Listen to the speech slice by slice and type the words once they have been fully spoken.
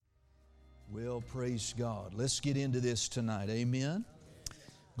Well, praise God. Let's get into this tonight. Amen.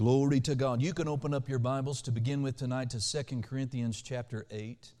 Glory to God. You can open up your Bibles to begin with tonight to 2 Corinthians chapter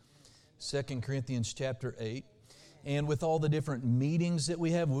 8. 2 Corinthians chapter 8. And with all the different meetings that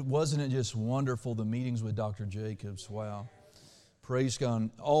we have, wasn't it just wonderful, the meetings with Dr. Jacobs? Wow. Praise God.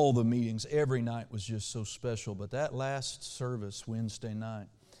 All the meetings, every night was just so special. But that last service, Wednesday night,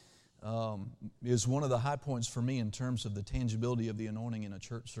 is one of the high points for me in terms of the tangibility of the anointing in a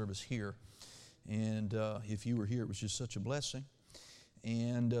church service here. And if you were here, it was just such a blessing.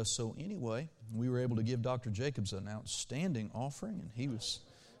 And so anyway, we were able to give Dr. Jacobs an outstanding offering, and he was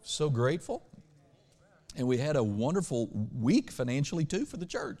so grateful. And we had a wonderful week financially, too, for the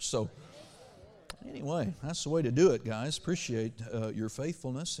church. So anyway, that's the way to do it, guys. Appreciate your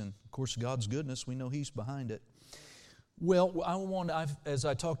faithfulness and, of course, God's goodness. We know He's behind it. Well, as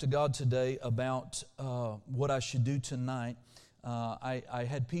I talk to God today about what I should do tonight, I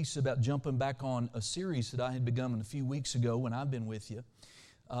had peace about jumping back on a series that I had begun a few weeks ago when I've been with you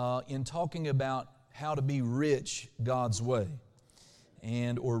in talking about how to be rich God's way,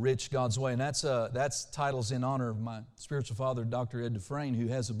 or rich God's way. And that's titles in honor of my spiritual father, Dr. Ed Dufresne, who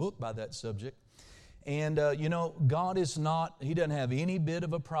has a book by that subject. And God is not, He doesn't have any bit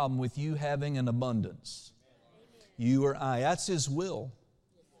of a problem with you having an abundance. You or I. That's His will.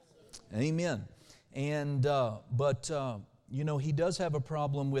 Amen. And He does have a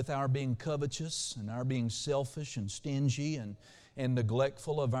problem with our being covetous and our being selfish and stingy and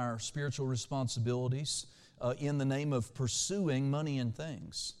neglectful of our spiritual responsibilities in the name of pursuing money and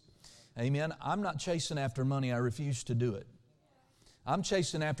things. Amen. I'm not chasing after money. I refuse to do it. I'm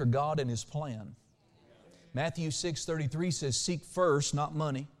chasing after God and His plan. Matthew 6:33 says, seek first, not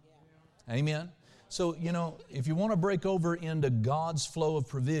money. Amen. So, if you want to break over into God's flow of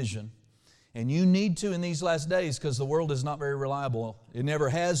provision, and you need to in these last days because the world is not very reliable. It never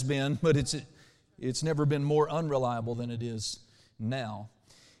has been, but it's never been more unreliable than it is now.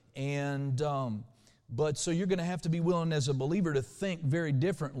 And but so you're going to have to be willing as a believer to think very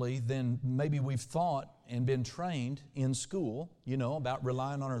differently than maybe we've thought and been trained in school, about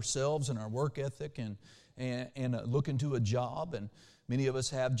relying on ourselves and our work ethic and looking to a job. And many of us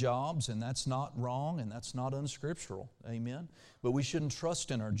have jobs, and that's not wrong and that's not unscriptural. Amen. But we shouldn't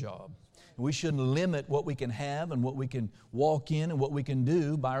trust in our job. We shouldn't limit what we can have and what we can walk in and what we can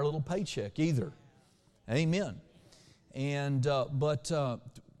do by our little paycheck either. Amen. And the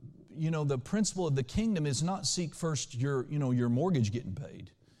principle of the kingdom is not seek first your mortgage getting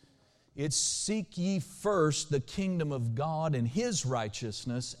paid. It's seek ye first the kingdom of God and His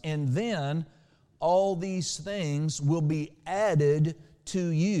righteousness, and then all these things will be added to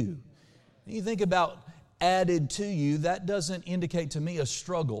you. You think about added to you, that doesn't indicate to me a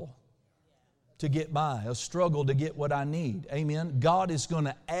struggle to get by, a struggle to get what I need. Amen. God is going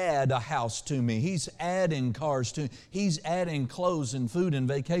to add a house to me. He's adding cars to me. He's adding clothes and food and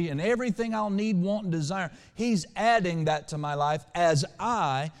vacation and everything I'll need, want, and desire. He's adding that to my life as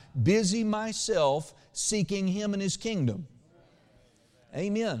I busy myself seeking Him and His kingdom.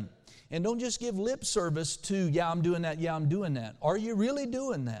 Amen. And don't just give lip service to, I'm doing that, I'm doing that. Are you really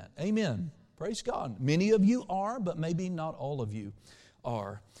doing that? Amen. Praise God. Many of you are, but maybe not all of you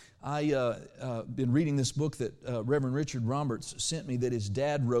are. I've been reading this book that Reverend Richard Roberts sent me that his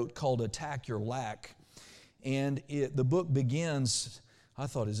dad wrote called Attack Your Lack. And the book begins, I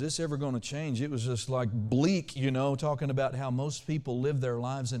thought, is this ever going to change? It was just like bleak, talking about how most people live their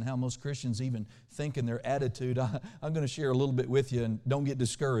lives and how most Christians even think in their attitude. I'm going to share a little bit with you, and don't get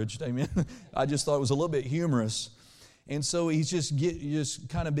discouraged. Amen. I just thought it was a little bit humorous. And so he's just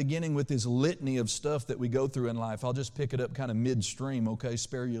kind of beginning with this litany of stuff that we go through in life. I'll just pick it up kind of midstream, okay,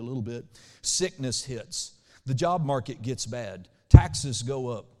 spare you a little bit. Sickness hits. The job market gets bad. Taxes go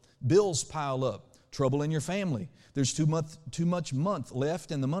up. Bills pile up. Trouble in your family. There's too much month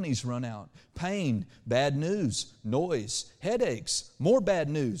left and the money's run out. Pain, bad news, noise, headaches, more bad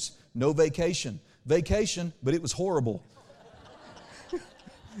news, no vacation. Vacation, but it was horrible.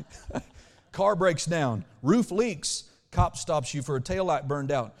 Car breaks down, roof leaks. Cop stops you for a taillight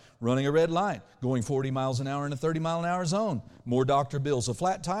burned out, running a red light, going 40 miles an hour in a 30-mile-an-hour zone, more doctor bills, a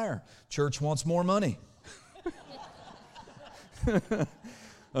flat tire, church wants more money.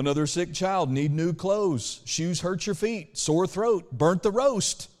 Another sick child, need new clothes, shoes hurt your feet, sore throat, burnt the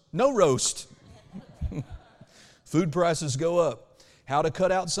roast, no roast. Food prices go up. How to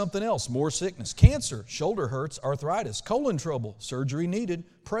cut out something else, more sickness, cancer, shoulder hurts, arthritis, colon trouble, surgery needed,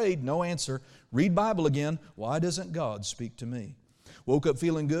 prayed, no answer. Read Bible again. Why doesn't God speak to me? Woke up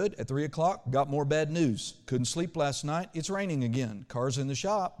feeling good at 3 o'clock, got more bad news. Couldn't sleep last night, it's raining again. Cars in the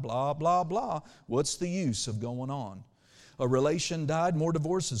shop, blah, blah, blah. What's the use of going on? A relation died, more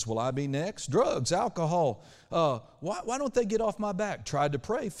divorces. Will I be next? Drugs, alcohol. Why don't they get off my back? Tried to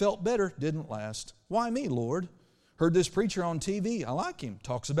pray, felt better, didn't last. Why me, Lord? Heard this preacher on TV. I like him.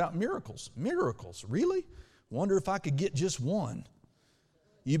 Talks about miracles. Miracles, really? Wonder if I could get just one.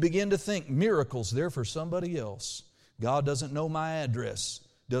 You begin to think miracles there for somebody else. God doesn't know my address.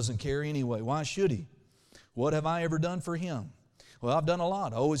 Doesn't care anyway. Why should He? What have I ever done for Him? Well, I've done a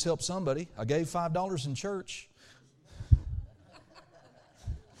lot. I always help somebody. I gave $5 in church.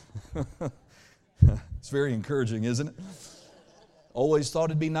 It's very encouraging, isn't it? Always thought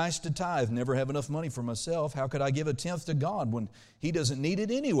it'd be nice to tithe. Never have enough money for myself. How could I give a tenth to God when He doesn't need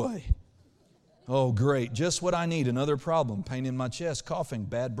it anyway? Oh, great. Just what I need. Another problem. Pain in my chest, coughing,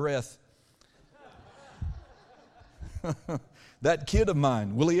 bad breath. That kid of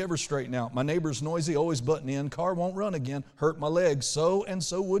mine, will he ever straighten out? My neighbor's noisy, always butting in. Car won't run again. Hurt my leg. So and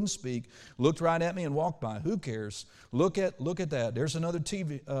so wouldn't speak. Looked right at me and walked by. Who cares? Look at that. There's another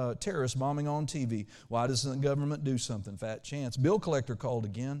terrorist bombing on TV. Why doesn't the government do something? Fat chance. Bill collector called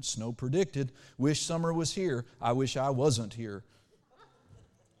again. Snow predicted. Wish summer was here. I wish I wasn't here.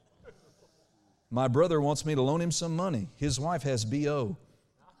 My brother wants me to loan him some money. His wife has BO.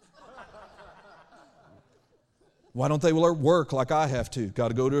 Why don't they work like I have to? Got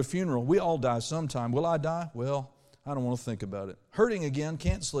to go to a funeral. We all die sometime. Will I die? Well, I don't want to think about it. Hurting again,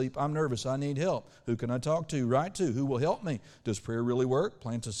 can't sleep. I'm nervous. I need help. Who can I talk to? Write to? Who will help me? Does prayer really work?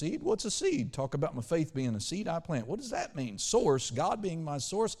 Plant a seed? What's a seed? Talk about my faith being a seed I plant. What does that mean? Source, God being my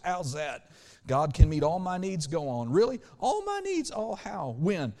source. How's that? God can meet all my needs. Go on. Really? All my needs? Oh, how?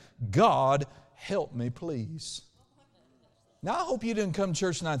 When? God, help me, please. Now, I hope you didn't come to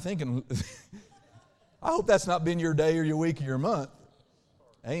church tonight thinking... I hope that's not been your day or your week or your month.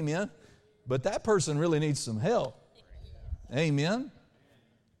 Amen. But that person really needs some help. Amen.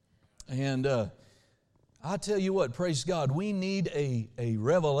 And I tell you what, praise God, we need a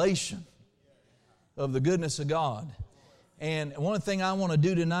revelation of the goodness of God. And one thing I want to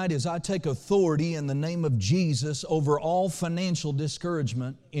do tonight is I take authority in the name of Jesus over all financial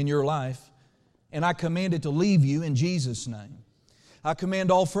discouragement in your life. And I command it to leave you in Jesus' name. I command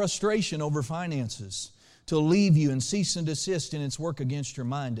all frustration over finances to leave you and cease and desist in its work against your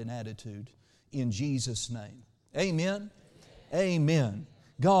mind and attitude in Jesus' name. Amen. Amen.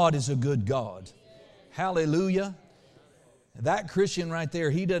 God is a good God. Hallelujah. That Christian right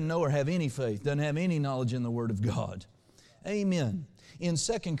there, he doesn't know or have any faith, doesn't have any knowledge in the Word of God. Amen. In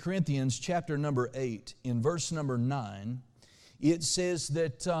 2 Corinthians chapter number 8, in verse number 9, it says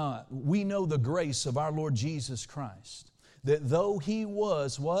that we know the grace of our Lord Jesus Christ. That though He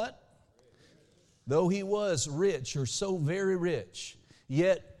was what? Though He was rich or so very rich,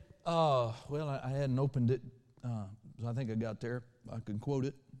 yet, I hadn't opened it. I think I got there. I can quote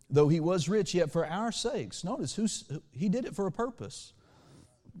it. Though He was rich, yet for our sakes. Notice, He did it for a purpose.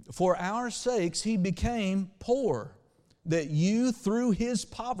 For our sakes He became poor, that you through His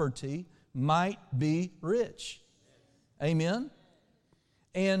poverty might be rich. Amen?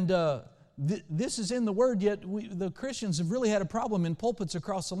 And this is in the Word, yet the Christians have really had a problem in pulpits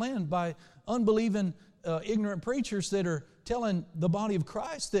across the land by unbelieving, ignorant preachers that are telling the body of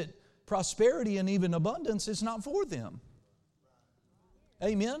Christ that prosperity and even abundance is not for them.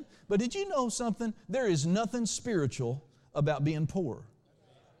 Amen? But did you know something? There is nothing spiritual about being poor.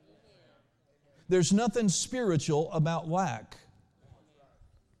 There's nothing spiritual about lack.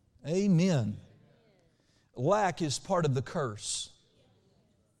 Amen. Lack is part of the curse.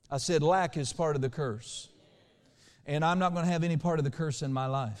 I said lack is part of the curse. And I'm not going to have any part of the curse in my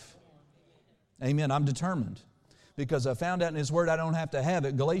life. Amen. I'm determined. Because I found out in His Word I don't have to have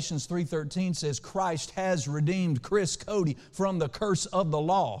it. Galatians 3:13 says Christ has redeemed Cody from the curse of the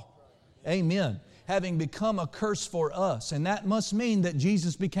law. Amen. Having become a curse for us. And that must mean that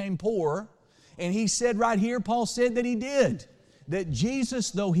Jesus became poor. And He said right here, Paul said that He did. That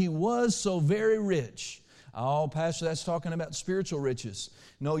Jesus, though He was so very rich. Oh, Pastor, that's talking about spiritual riches.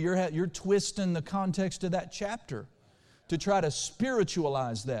 No, you're twisting the context of that chapter to try to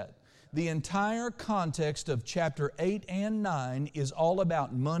spiritualize that. The entire context of chapter 8 and 9 is all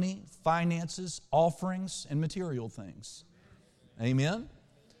about money, finances, offerings, and material things. Amen?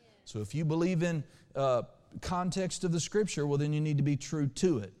 So if you believe in context of the Scripture, well, then you need to be true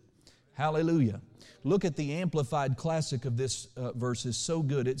to it. Hallelujah. Look at the Amplified Classic of this verse. It's so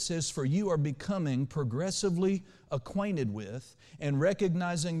good. It says, "For you are becoming progressively acquainted with and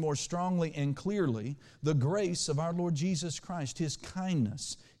recognizing more strongly and clearly the grace of our Lord Jesus Christ, His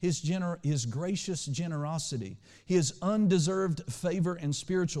kindness, His gracious generosity, His undeserved favor and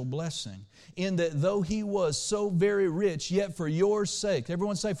spiritual blessing, in that though He was so very rich, yet for your sake,"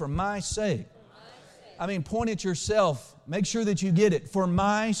 everyone say, "For my sake." Point at yourself. Make sure that you get it. For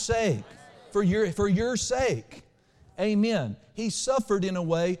my sake. For your sake. Amen. He suffered in a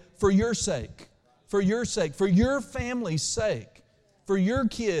way for your sake. For your sake. For your family's sake. For your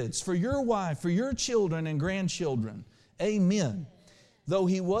kids. For your wife. For your children and grandchildren. Amen. Though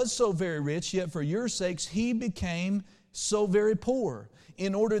He was so very rich, yet for your sakes He became so very poor,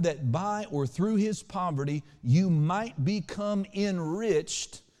 in order that by or through His poverty you might become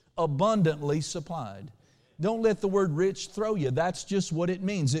enriched, abundantly supplied. Don't let the word rich throw you. That's just what it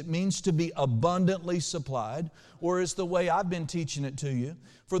means. It means to be abundantly supplied, or as the way I've been teaching it to you,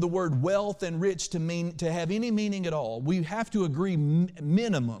 for the word wealth and rich to have any meaning at all, we have to agree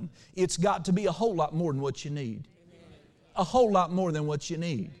minimum. It's got to be a whole lot more than what you need. A whole lot more than what you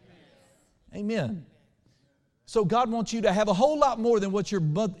need. Amen. So God wants you to have a whole lot more than what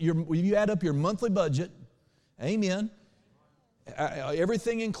you add up your monthly budget. Amen.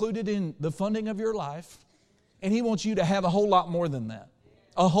 Everything included in the funding of your life. And He wants you to have a whole lot more than that.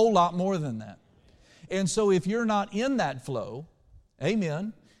 A whole lot more than that. And so if you're not in that flow,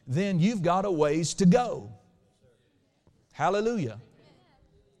 amen, then you've got a ways to go. Hallelujah.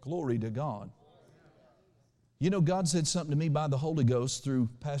 Glory to God. You know, God said something to me by the Holy Ghost through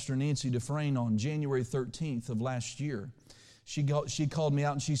Pastor Nancy Dufresne on January 13th of last year. She called me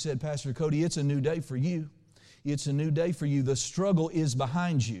out and she said, Pastor Cody, it's a new day for you. It's a new day for you. The struggle is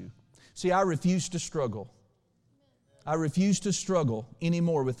behind you. See, I refuse to struggle. I refuse to struggle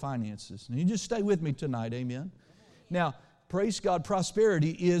anymore with finances. And you just stay with me tonight, amen? Now, praise God,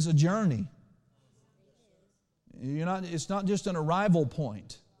 prosperity is a journey. It's not just an arrival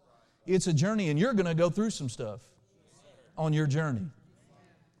point. It's a journey, and you're going to go through some stuff on your journey.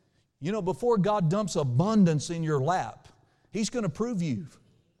 You know, before God dumps abundance in your lap, He's going to prove you.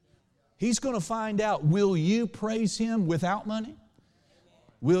 He's going to find out, will you praise Him without money?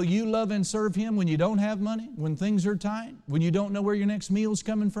 Will you love and serve Him when you don't have money, when things are tight, when you don't know where your next meal's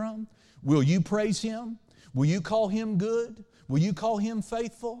coming from? Will you praise Him? Will you call Him good? Will you call Him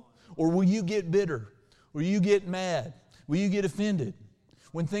faithful? Or will you get bitter? Will you get mad? Will you get offended?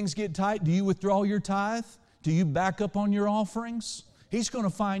 When things get tight, do you withdraw your tithe? Do you back up on your offerings? He's going to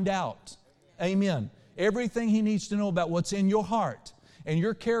find out. Amen. Everything He needs to know about what's in your heart and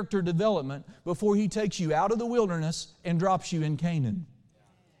your character development before He takes you out of the wilderness and drops you in Canaan,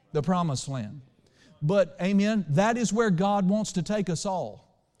 the promised land. But, amen, that is where God wants to take us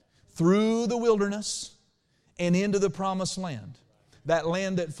all. Through the wilderness and into the promised land. That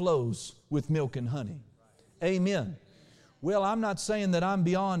land that flows with milk and honey. Amen. Well, I'm not saying that I'm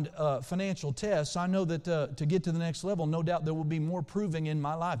beyond financial tests. I know that to get to the next level, no doubt there will be more proving in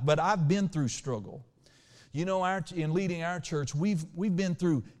my life. But I've been through struggle. You know, in leading our church, we've been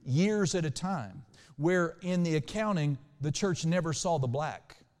through years at a time where in the accounting, the church never saw the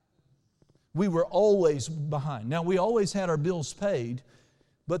black. We were always behind. Now, we always had our bills paid,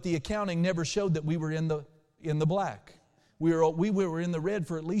 but the accounting never showed that we were in the black. We were in the red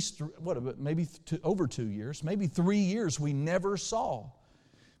for at least, over 2 years, maybe 3 years we never saw.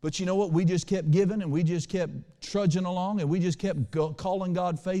 But you know what? We just kept giving and we just kept trudging along and we just kept calling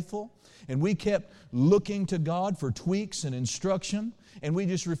God faithful. And we kept looking to God for tweaks and instruction. And we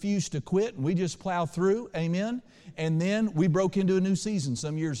just refused to quit and we just plowed through. Amen. And then we broke into a new season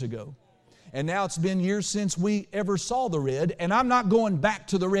some years ago. And now it's been years since we ever saw the red. And I'm not going back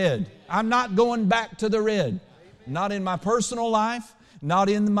to the red. I'm not going back to the red. Not in my personal life, not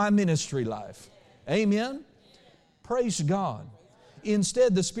in my ministry life. Amen? Praise God.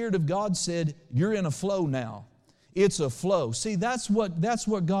 Instead, the Spirit of God said, you're in a flow now. It's a flow. See, that's what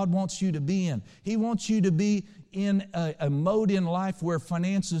God wants you to be in. He wants you to be in a mode in life where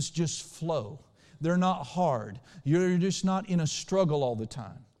finances just flow. They're not hard. You're just not in a struggle all the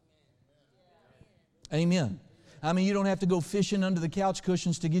time. Amen. I mean, you don't have to go fishing under the couch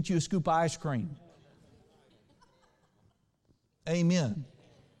cushions to get you a scoop of ice cream. Amen.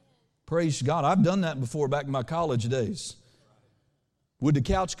 Praise God. I've done that before back in my college days. Would the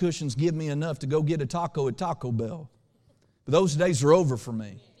couch cushions give me enough to go get a taco at Taco Bell? But those days are over for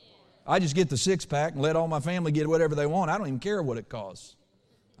me. I just get the 6-pack and let all my family get whatever they want. I don't even care what it costs.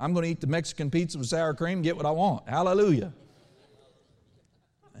 I'm going to eat the Mexican pizza with sour cream and get what I want. Hallelujah.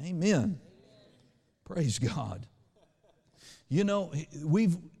 Amen. Praise God. You know,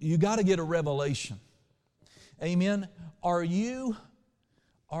 you got to get a revelation. Amen. Are you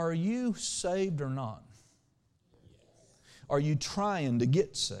saved or not? Are you trying to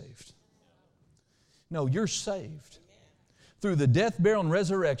get saved? No, you're saved. Through the death, burial, and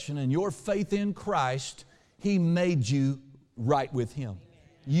resurrection and your faith in Christ, He made you right with Him.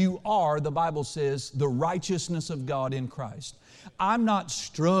 You are, the Bible says, the righteousness of God in Christ. I'm not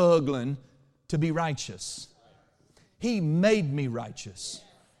struggling to be righteous. He made me righteous.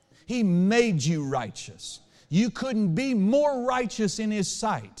 He made you righteous. You couldn't be more righteous in His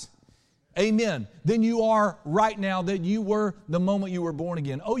sight, amen, than you are right now that you were the moment you were born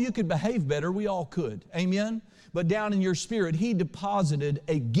again. Oh, you could behave better. We all could, amen. But down in your spirit, He deposited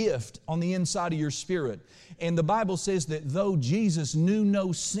a gift on the inside of your spirit. And the Bible says that though Jesus knew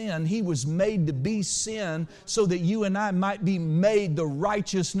no sin, He was made to be sin so that you and I might be made the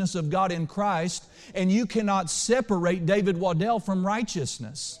righteousness of God in Christ. And you cannot separate David Waddell from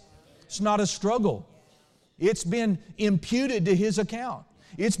righteousness. It's not a struggle. It's been imputed to his account.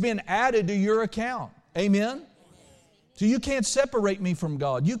 It's been added to your account. Amen? So you can't separate me from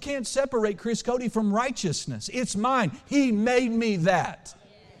God. You can't separate Chris Cody from righteousness. It's mine. He made me that.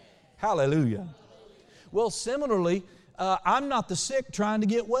 Hallelujah. Well, similarly, I'm not the sick trying to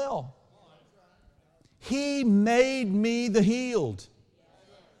get well. He made me the healed.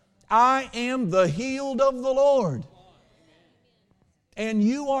 I am the healed of the Lord. And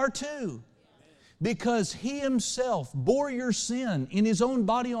you are too. Because He Himself bore your sin in His own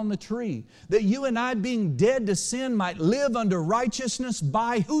body on the tree, that you and I, being dead to sin, might live under righteousness,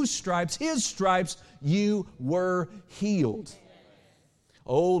 by whose stripes, His stripes, you were healed.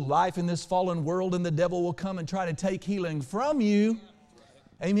 Oh, life in this fallen world, and the devil will come and try to take healing from you.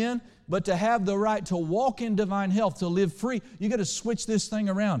 Amen? But to have the right to walk in divine health, to live free, you got to switch this thing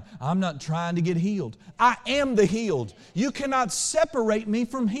around. I'm not trying to get healed. I am the healed. You cannot separate me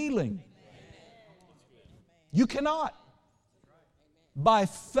from healing. You cannot. By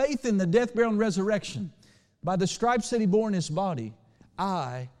faith in the death, burial, and resurrection, by the stripes that He bore in His body,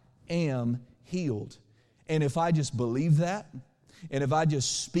 I am healed. And if I just believe that, and if I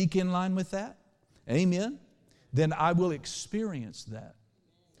just speak in line with that, amen, then I will experience that.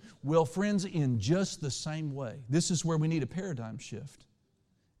 Well, friends, in just the same way, this is where we need a paradigm shift.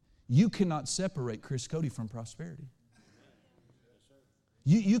 You cannot separate Chris Cody from prosperity.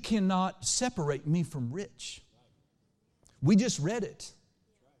 You cannot separate me from rich. We just read it.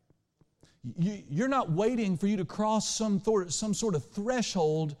 You're not waiting for you to cross some sort of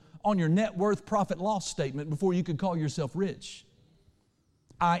threshold on your net worth profit loss statement before you can call yourself rich.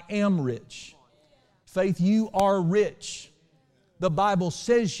 I am rich. Faith, you are rich. The Bible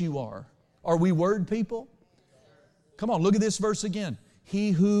says you are. Are we word people? Come on, look at this verse again.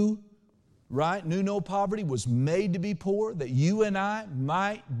 He who, right, knew no poverty was made to be poor, that you and I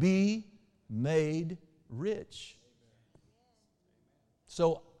might be made rich.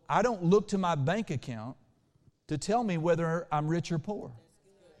 So I don't look to my bank account to tell me whether I'm rich or poor.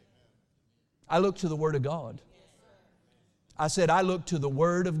 I look to the Word of God. I said I look to the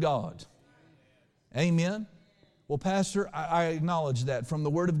Word of God. Amen? Well, Pastor, I acknowledge that. From the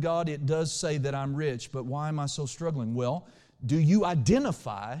Word of God, it does say that I'm rich, but why am I so struggling? Well, do you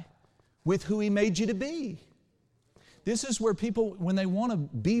identify with who He made you to be? This is where people, when they want to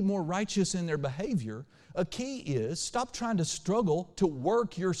be more righteous in their behavior, a key is stop trying to struggle to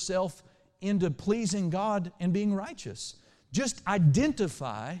work yourself into pleasing God and being righteous. Just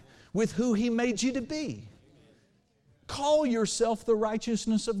identify with who He made you to be. Call yourself the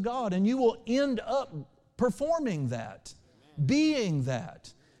righteousness of God, and you will end up performing that, being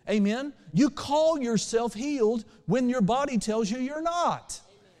that. Amen? You call yourself healed when your body tells you you're not.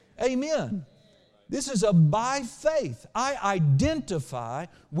 Amen. This is a by faith. I identify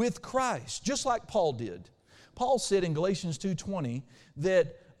with Christ, just like Paul did. Paul said in Galatians 2:20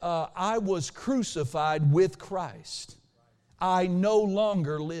 that I was crucified with Christ. I no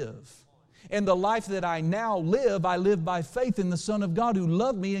longer live. And the life that I now live, I live by faith in the Son of God who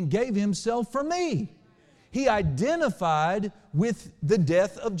loved me and gave Himself for me. He identified with the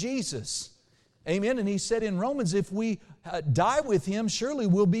death of Jesus. Amen. And he said in Romans, if we die with Him, surely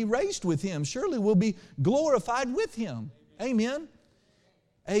we'll be raised with Him. Surely we'll be glorified with Him. Amen.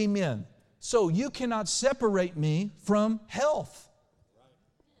 Amen. So you cannot separate me from health.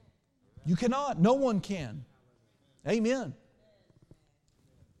 You cannot. No one can. Amen.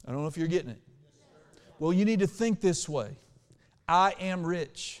 I don't know if you're getting it. Well, you need to think this way. I am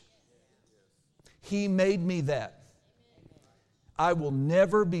rich. He made me that. I will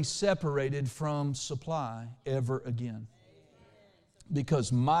never be separated from supply ever again.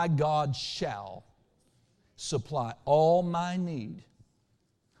 Because my God shall supply all my need.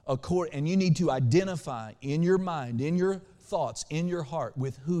 And you need to identify in your mind, in your thoughts, in your heart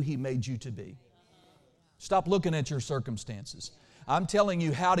with who He made you to be. Stop looking at your circumstances. I'm telling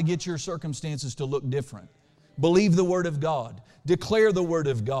you how to get your circumstances to look different. Believe the Word of God. Declare the Word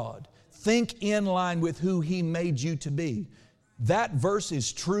of God. Think in line with who He made you to be. That verse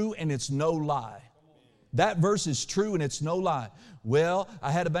is true and it's no lie. That verse is true and it's no lie. Well,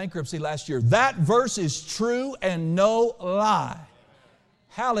 I had a bankruptcy last year. That verse is true and no lie.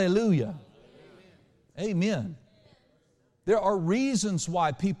 Hallelujah. Amen. There are reasons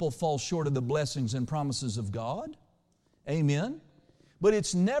why people fall short of the blessings and promises of God. Amen. But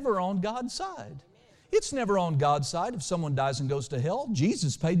it's never on God's side. It's never on God's side. If someone dies and goes to hell,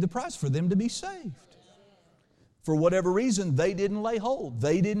 Jesus paid the price for them to be saved. For whatever reason, they didn't lay hold.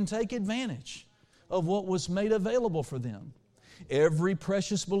 They didn't take advantage of what was made available for them. Every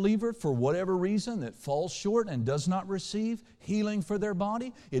precious believer, for whatever reason, that falls short and does not receive healing for their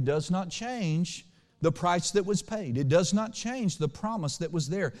body, it does not change the price that was paid. It does not change the promise that was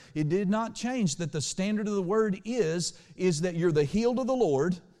there. It did not change that the standard of the Word is that you're the healed of the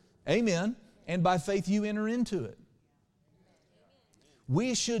Lord, amen, and by faith you enter into it.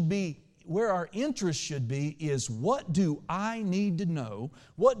 We should be, where our interest should be is, what do I need to know?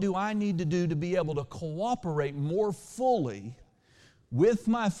 What do I need to do to be able to cooperate more fully with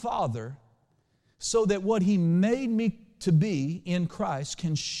my Father so that what He made me to be in Christ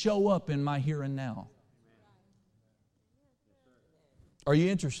can show up in my here and now? Are you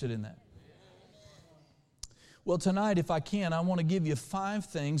interested in that? Well, tonight, if I can, I want to give you 5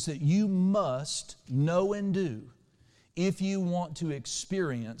 things that you must know and do if you want to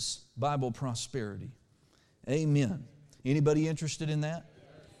experience Bible prosperity. Amen. Anybody interested in that?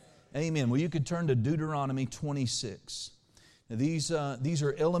 Amen. Well, you could turn to Deuteronomy 26. Now, these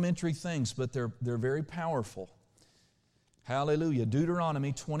are elementary things, but they're very powerful. Hallelujah.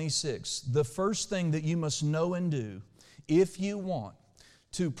 Deuteronomy 26. The first thing that you must know and do if you want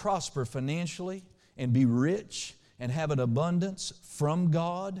to prosper financially and be rich and have an abundance from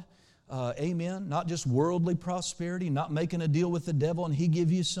God, amen, not just worldly prosperity, not making a deal with the devil and he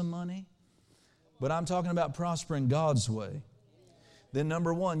give you some money, but I'm talking about prospering God's way. Then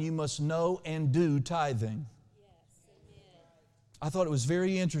number 1, you must know and do tithing. I thought it was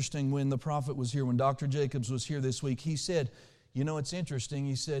very interesting when the prophet was here, when Dr. Jacobs was here this week. He said, you know, it's interesting.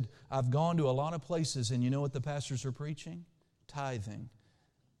 He said, I've gone to a lot of places and you know what the pastors are preaching? Tithing.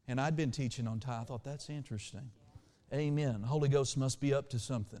 And I'd been teaching on tithe. I thought, that's interesting. Amen. The Holy Ghost must be up to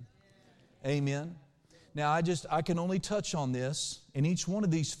something. Amen. Now, I can only touch on this in each one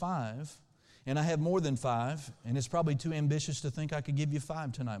of these 5, and I have more than 5, and it's probably too ambitious to think I could give you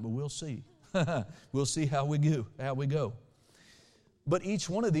 5 tonight, but we'll see. We'll see how we go. But each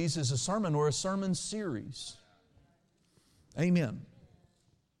one of these is a sermon or a sermon series. Amen.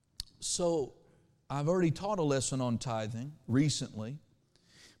 So, I've already taught a lesson on tithing recently,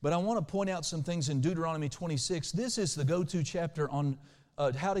 but I want to point out some things in Deuteronomy 26. This is the go-to chapter on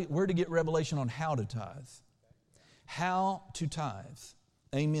where to get revelation on how to tithe. How to tithe.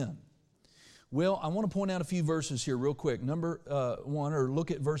 Amen. Well, I want to point out a few verses here real quick. Number 1, or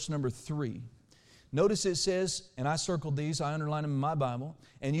look at verse number 3. Notice it says, and I circled these, I underlined them in my Bible,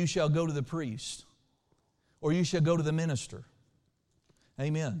 and you shall go to the priest, or you shall go to the minister.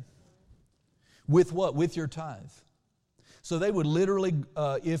 Amen. With what? With your tithe. So they would literally,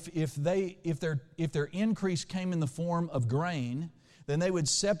 if their increase came in the form of grain, then they would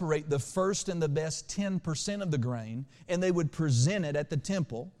separate the first and the best 10% of the grain, and they would present it at the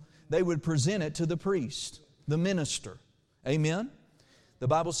temple. They would present it to the priest, the minister. Amen? The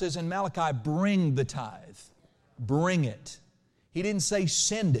Bible says in Malachi, bring the tithe. Bring it. He didn't say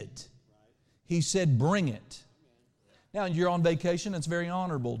send it. He said bring it. Now, you're on vacation, it's very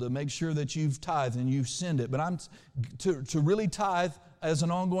honorable to make sure that you've tithed and you send it. But to really tithe as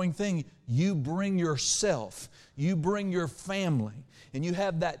an ongoing thing, you bring yourself, you bring your family, and you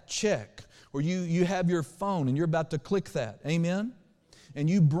have that check, or you have your phone and you're about to click that. Amen? And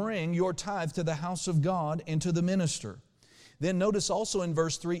you bring your tithe to the house of God and to the minister. Then notice also in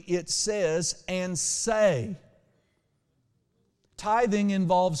verse 3, it says, and say. Tithing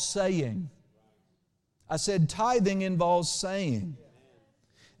involves saying. I said tithing involves saying.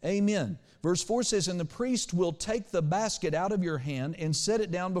 Amen. Verse 4 says, and the priest will take the basket out of your hand and set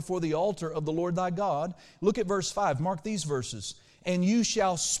it down before the altar of the Lord thy God. Look at verse 5. Mark these verses. And you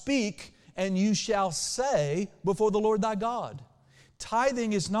shall speak and you shall say before the Lord thy God.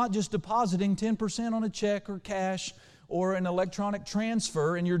 Tithing is not just depositing 10% on a check or cash or an electronic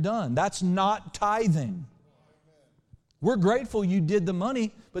transfer and you're done. That's not tithing. We're grateful you did the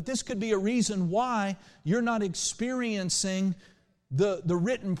money, but this could be a reason why you're not experiencing the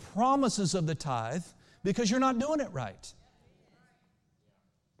written promises of the tithe, because you're not doing it right.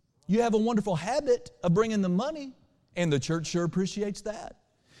 You have a wonderful habit of bringing the money, and the church sure appreciates that.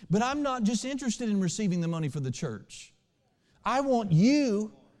 But I'm not just interested in receiving the money for the church. I want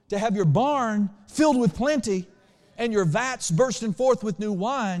you to have your barn filled with plenty and your vats bursting forth with new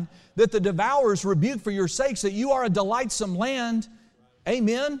wine, that the devourers rebuke for your sakes, that you are a delightsome land.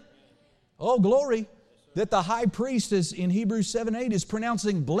 Amen. Oh, glory. That the high priest is in Hebrews 7:8 is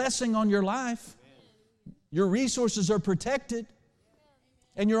pronouncing blessing on your life. Your resources are protected,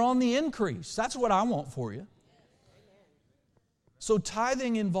 and you're on the increase. That's what I want for you. So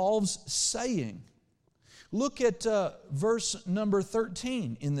tithing involves saying. Look at verse number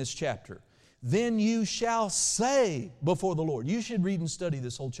 13 in this chapter. Then you shall say before the Lord. You should read and study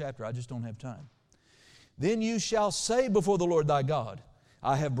this whole chapter. I just don't have time. Then you shall say before the Lord thy God,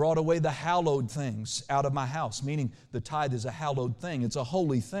 I have brought away the hallowed things out of my house, meaning the tithe is a hallowed thing. It's a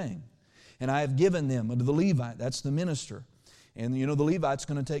holy thing. And I have given them unto the Levite, that's the minister. And you know, the Levite's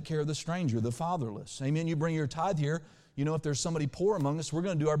going to take care of the stranger, the fatherless. Amen. You bring your tithe here, you know, if there's somebody poor among us, we're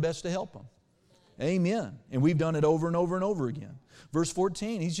going to do our best to help them. Amen. And we've done it over and over and over again. Verse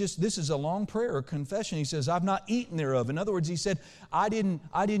 14, this is a long prayer, a confession. He says, I've not eaten thereof. In other words, he said, I didn't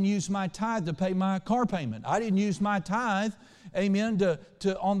use my tithe to pay my car payment. I didn't use my tithe, amen,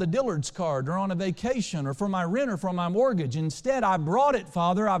 to on the Dillard's card or on a vacation or for my rent or for my mortgage. Instead, I brought it,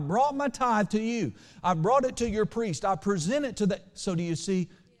 Father. I brought my tithe to you. I brought it to your priest. I present it to the... So do you see,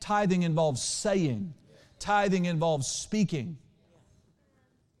 tithing involves saying. Tithing involves speaking.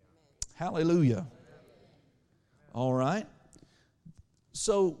 Hallelujah. All right.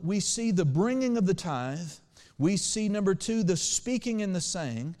 So we see the bringing of the tithe. We see, number 2, the speaking and the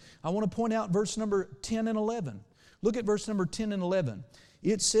saying. I want to point out verse number 10 and 11. Look at verse number 10 and 11.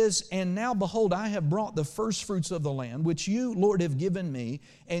 It says, and now behold, I have brought the first fruits of the land, which you, Lord, have given me,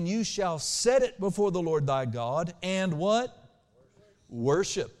 and you shall set it before the Lord thy God, and what?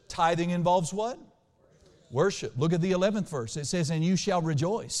 Worship. Tithing involves what? Worship. Look at the 11th verse. It says, and you shall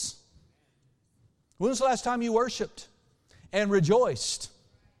rejoice. When was the last time you worshiped and rejoiced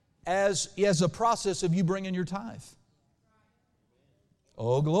as a process of you bringing your tithe?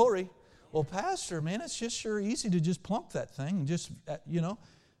 Oh, glory. Well, Pastor, man, it's just sure easy to just plunk that thing and just, you know.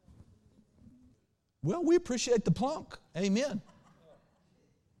 Well, we appreciate the plunk. Amen.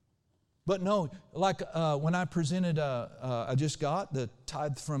 But no, like when I presented, I just got the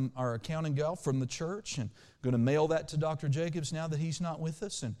tithe from our accounting gal from the church, and going to mail that to Dr. Jacobs now that he's not with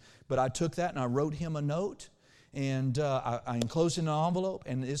us. But I took that and I wrote him a note, and I enclosed it in an envelope,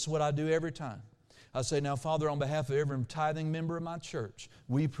 and this is what I do every time. I say, now, Father, on behalf of every tithing member of my church,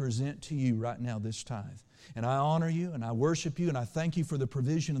 we present to you right now this tithe. And I honor you, and I worship you, and I thank you for the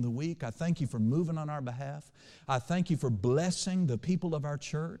provision of the week. I thank you for moving on our behalf. I thank you for blessing the people of our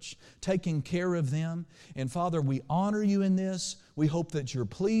church, taking care of them. And Father, we honor you in this. We hope that you're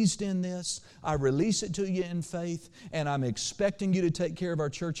pleased in this. I release it to you in faith, and I'm expecting you to take care of our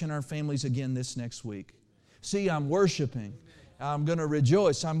church and our families again this next week. See, I'm worshiping. I'm going to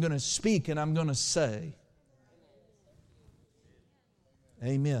rejoice. I'm going to speak, and I'm going to say.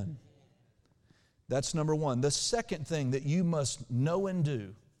 Amen. That's number 1. The second thing that you must know and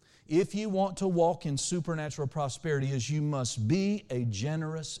do if you want to walk in supernatural prosperity is you must be a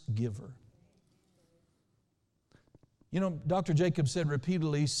generous giver. You know, Dr. Jacobs said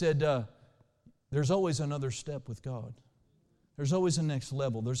repeatedly, he said, there's always another step with God. There's always a next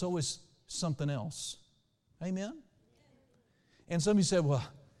level. There's always something else. Amen? And somebody said, well,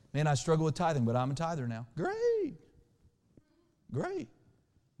 man, I struggle with tithing, but I'm a tither now. Great. Great.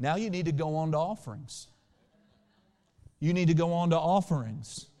 Now you need to go on to offerings. You need to go on to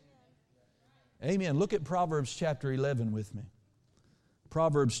offerings. Amen. Look at Proverbs chapter 11 with me.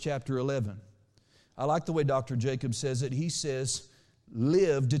 Proverbs chapter 11. I like the way Dr. Jacob says it. He says,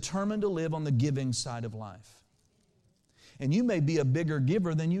 determined to live on the giving side of life. And you may be a bigger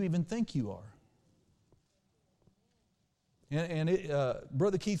giver than you even think you are.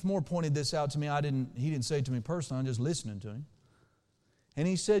 Brother Keith Moore pointed this out to me. He didn't say it to me personally. I'm just listening to him. And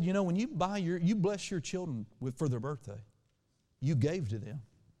he said, you know, when you bless your children for their birthday, you gave to them.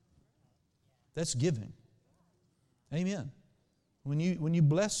 That's giving. Amen. When you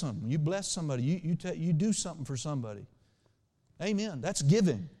bless them, you bless somebody, you do something for somebody. Amen. That's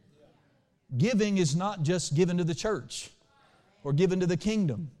giving. Giving is not just given to the church or given to the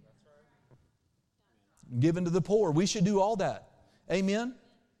kingdom. Given to the poor. We should do all that. Amen?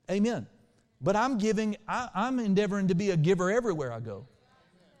 Amen. But I'm endeavoring to be a giver everywhere I go.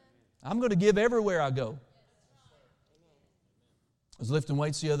 I'm going to give everywhere I go. I was lifting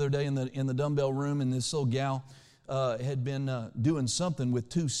weights the other day in the dumbbell room, and this little gal had been doing something with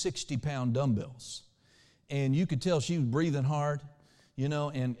 2 60-pound dumbbells. And you could tell she was breathing hard, you know,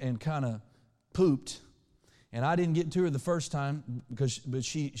 and kind of pooped. And I didn't get to her the first time but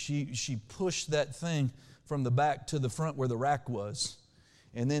she pushed that thing from the back to the front where the rack was,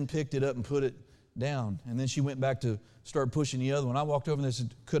 and then picked it up and put it down. And then she went back to start pushing the other one. I walked over and I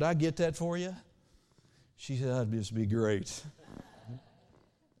said, could I get that for you? She said, that'd just be great.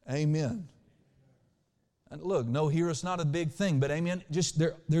 Amen. And look, no, here it's not a big thing, but amen, just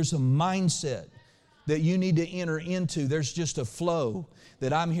there's a mindset that you need to enter into. There's just a flow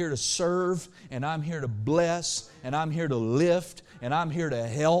that I'm here to serve, and I'm here to bless, and I'm here to lift, and I'm here to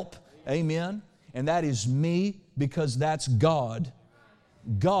help. Amen. And that is me, because that's God.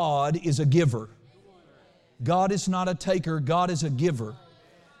 God is a giver. God is not a taker. God is a giver.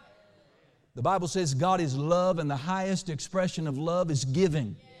 The Bible says God is love, and the highest expression of love is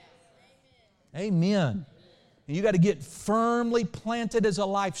giving. Amen. And you got to get firmly planted as a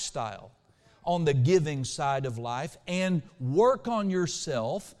lifestyle on the giving side of life and work on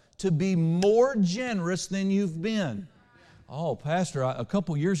yourself to be more generous than you've been. Oh, Pastor, a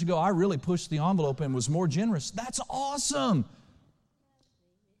couple years ago, I really pushed the envelope and was more generous. That's awesome.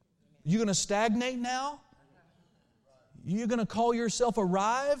 You going to stagnate now? You going to call yourself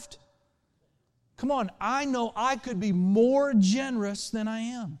arrived? Come on, I know I could be more generous than I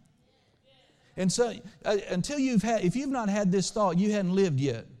am. And so, if you've not had this thought, you hadn't lived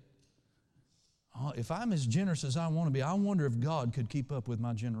yet. Oh, if I'm as generous as I want to be, I wonder if God could keep up with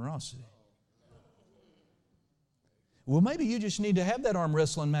my generosity. Well, maybe you just need to have that arm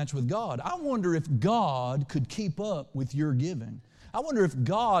wrestling match with God. I wonder if God could keep up with your giving. I wonder if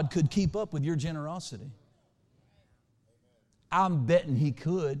God could keep up with your generosity. I'm betting He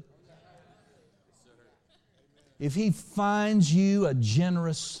could. If He finds you a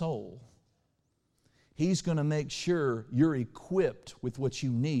generous soul, He's going to make sure you're equipped with what you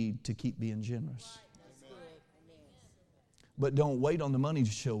need to keep being generous. But don't wait on the money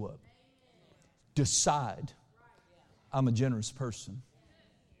to show up. Decide, I'm a generous person.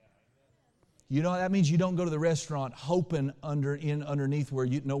 You know, that means you don't go to the restaurant hoping underneath where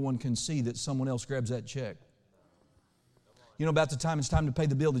no one can see that someone else grabs that check. You know, about the time it's time to pay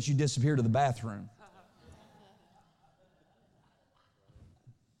the bill that you disappear to the bathroom.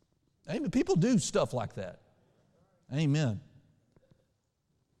 Amen. People do stuff like that. Amen.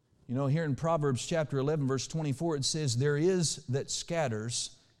 You know, here in Proverbs chapter 11, verse 24, it says, there is that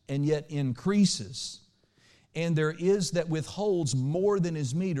scatters and yet increases, and there is that withholds more than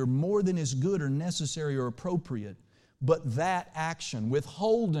is meet or more than is good or necessary or appropriate. But that action,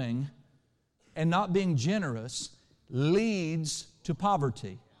 withholding and not being generous, leads to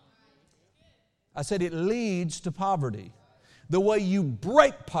poverty. I said it leads to poverty. The way you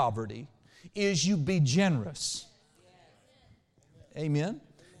break poverty is you be generous. Amen.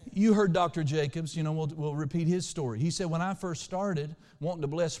 You heard Dr. Jacobs, you know, we'll repeat his story. He said, when I first started wanting to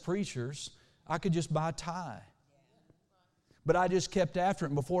bless preachers, I could just buy a tie. But I just kept after it,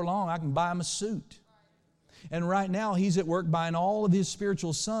 and before long I can buy them a suit. And right now he's at work buying all of his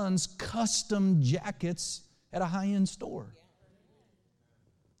spiritual sons custom jackets at a high-end store.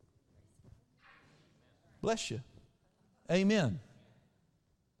 Bless you. Amen.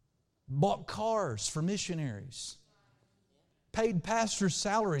 Bought cars for missionaries. Paid pastors'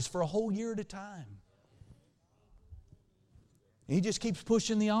 salaries for a whole year at a time. He just keeps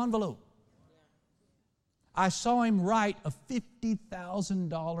pushing the envelope. I saw him write a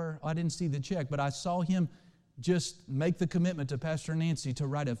 $50,000, I didn't see the check, but I saw him just make the commitment to Pastor Nancy to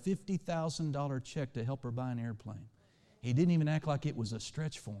write a $50,000 check to help her buy an airplane. He didn't even act like it was a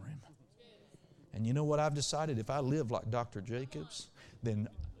stretch for him. And you know what I've decided? If I live like Dr. Jacobs, then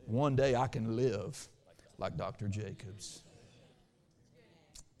one day I can live like Dr. Jacobs.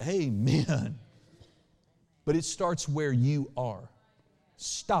 Amen. But it starts where you are.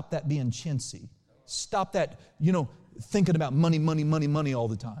 Stop that being chintzy. Stop that, thinking about money, money, money, money all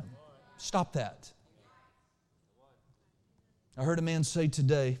the time. Stop that. I heard a man say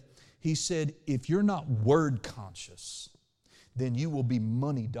today, he said, if you're not word conscious, then you will be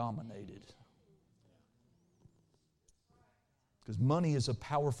money dominated. Because money is a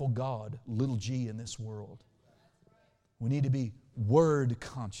powerful god, little g in this world. We need to be word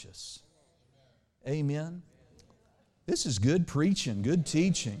conscious. Amen. This is good preaching, good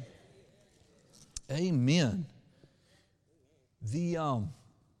teaching. Amen. I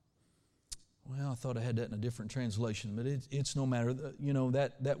thought I had that in a different translation, but it's no matter.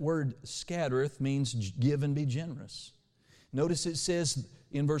 That word scattereth means give and be generous. Notice it says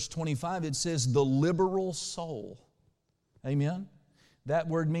in verse 25, it says the liberal soul. Amen? That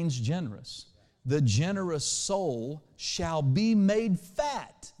word means generous. The generous soul shall be made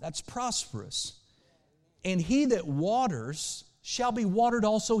fat. That's prosperous. And he that waters shall be watered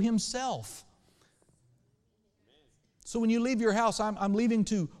also himself. So when you leave your house, I'm leaving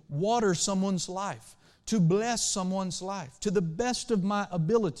to water someone's life, to bless someone's life. To the best of my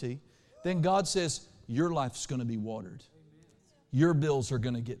ability, then God says, your life's going to be watered. Your bills are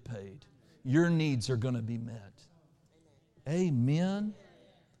going to get paid. Your needs are going to be met. Amen.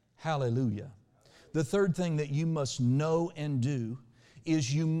 Hallelujah. The third thing that you must know and do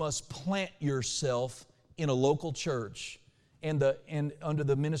is you must plant yourself in a local church and under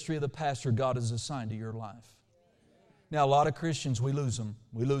the ministry of the pastor God has assigned to your life. Now, a lot of Christians, we lose them.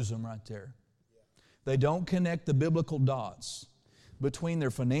 We lose them right there. They don't connect the biblical dots between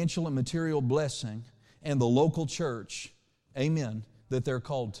their financial and material blessing and the local church, amen, that they're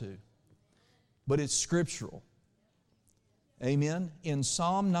called to. But it's scriptural. Amen. In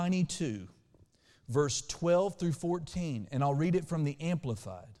Psalm 92, verse 12 through 14, and I'll read it from the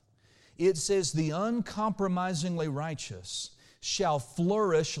Amplified. It says, the uncompromisingly righteous shall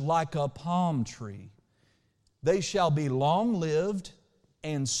flourish like a palm tree. They shall be long-lived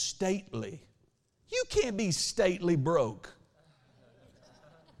and stately. You can't be stately broke.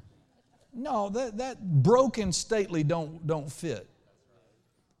 No, that broke and stately don't fit.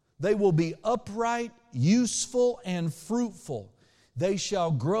 They will be upright, useful, and fruitful. They shall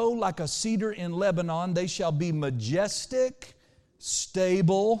grow like a cedar in Lebanon. They shall be majestic,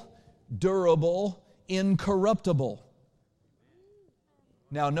 stable, durable, incorruptible.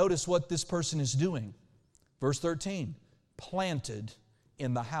 Now notice what this person is doing. Verse 13, planted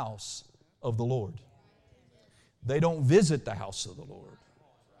in the house of the Lord. They don't visit the house of the Lord.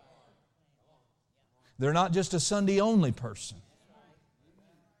 They're not just a Sunday-only person.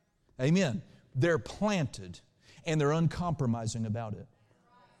 Amen. They're planted and they're uncompromising about it.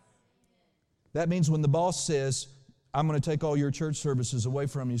 That means when the boss says, I'm going to take all your church services away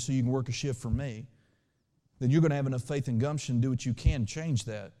from you so you can work a shift for me, then you're going to have enough faith and gumption to do what you can to change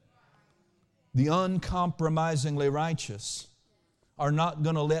that. The uncompromisingly righteous are not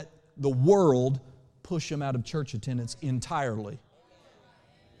going to let the world push them out of church attendance entirely.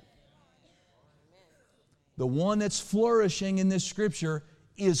 The one that's flourishing in this scripture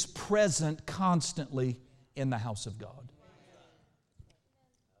is present constantly in the house of God.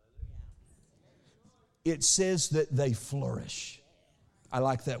 It says that they flourish. I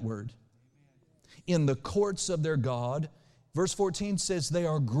like that word. In the courts of their God. Verse 14 says they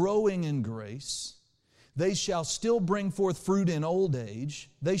are growing in grace. They shall still bring forth fruit in old age.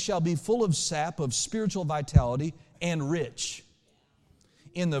 They shall be full of sap, of spiritual vitality, and rich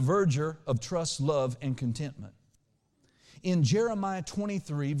in the verdure of trust, love, and contentment. In Jeremiah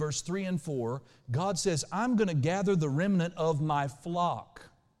 23, verse 3 and 4, God says, I'm going to gather the remnant of my flock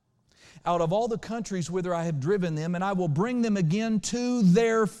out of all the countries whither I have driven them, and I will bring them again to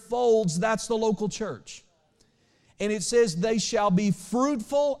their folds. That's the local church. And it says they shall be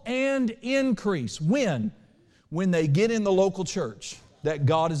fruitful and increase. When? When they get in the local church that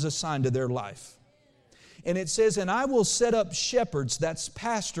God has assigned to their life. And it says, and I will set up shepherds, that's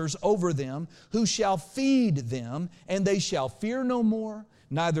pastors, over them, who shall feed them, and they shall fear no more,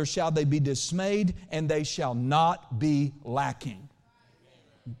 neither shall they be dismayed, and they shall not be lacking.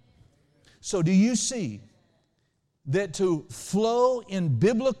 So do you see that to flow in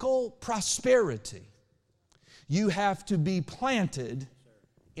biblical prosperity, you have to be planted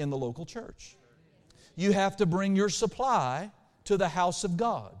in the local church. You have to bring your supply to the house of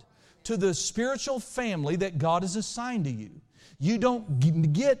God, to the spiritual family that God has assigned to you. You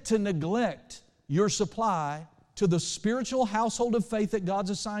don't get to neglect your supply to the spiritual household of faith that God's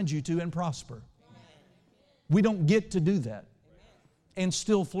assigned you to and prosper. We don't get to do that and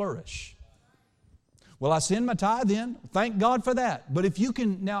still flourish. Well, I send my tithe in. Thank God for that. But if you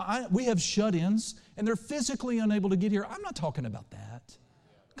can, we have shut-ins and they're physically unable to get here. I'm not talking about that.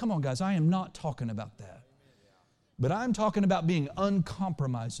 Come on, guys, I am not talking about that. But I'm talking about being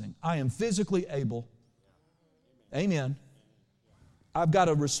uncompromising. I am physically able. Amen. I've got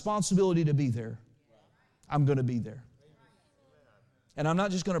a responsibility to be there. I'm going to be there. And I'm not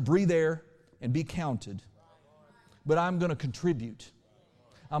just going to be there and be counted, but I'm going to contribute.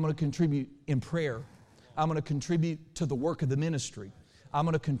 I'm going to contribute in prayer. I'm going to contribute to the work of the ministry. I'm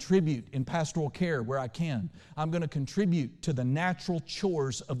going to contribute in pastoral care where I can. I'm going to contribute to the natural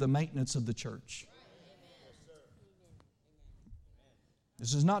chores of the maintenance of the church.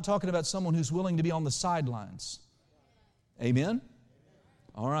 This is not talking about someone who's willing to be on the sidelines. Amen?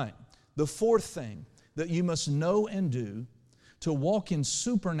 All right. The fourth thing that you must know and do to walk in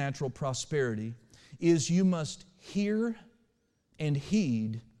supernatural prosperity is you must hear and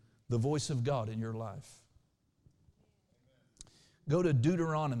heed the voice of God in your life. Go to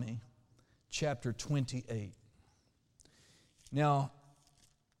Deuteronomy chapter 28. Now,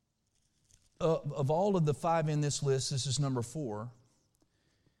 of all of the 5 in this list, this is number 4.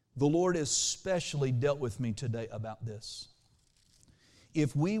 The Lord has specially dealt with me today about this.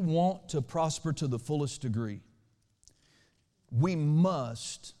 if we want to prosper to the fullest degree, we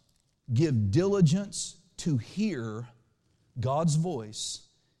must give diligence to hear God's voice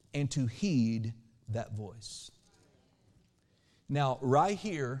and to heed that voice. Now, right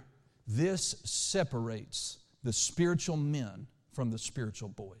here, this separates the spiritual men from the spiritual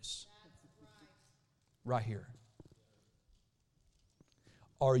boys. Right here.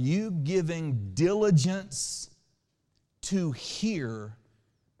 Are you giving diligence to hear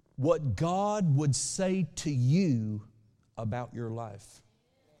what God would say to you about your life,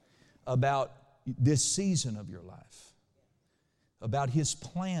 about this season of your life, about His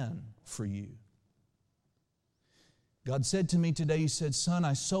plan for you? God said to me today, He said, "Son,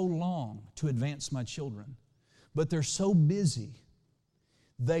 I so long to advance my children, but they're so busy.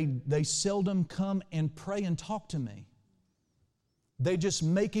 They seldom come and pray and talk to me. They're just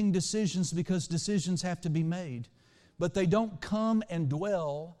making decisions because decisions have to be made. But they don't come and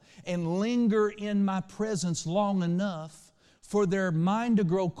dwell and linger in my presence long enough for their mind to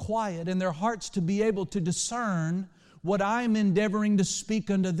grow quiet and their hearts to be able to discern what I'm endeavoring to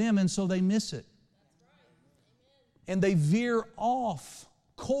speak unto them, and so they miss it. And they veer off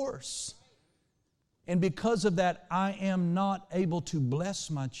course. And because of that, I am not able to bless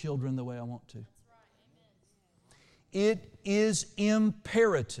my children the way I want to." It is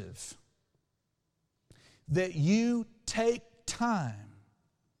imperative that you take time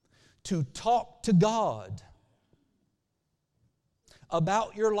to talk to God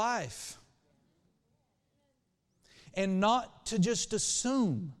about your life and not to just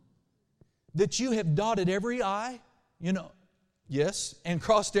assume that you have dotted every I, yes, and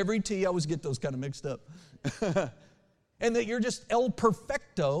crossed every T. I always get those kind of mixed up. And that you're just el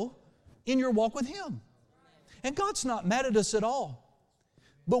perfecto in your walk with Him. And God's not mad at us at all.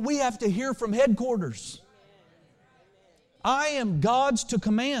 But we have to hear from headquarters. I am God's to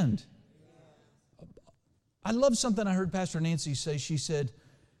command. I love something I heard Pastor Nancy say. She said,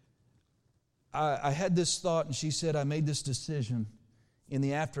 I had this thought, and she said, I made this decision in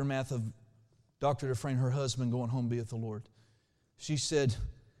the aftermath of Dr. Dufresne, her husband, going home to be with the Lord. She said,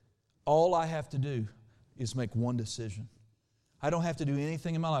 all I have to do is make one decision. I don't have to do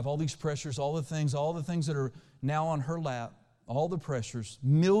anything in my life. All these pressures, all the things that are now on her lap, all the pressures,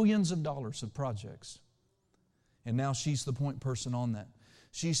 millions of dollars of projects. And now she's the point person on that.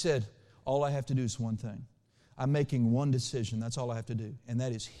 She said, all I have to do is one thing. I'm making one decision. That's all I have to do. And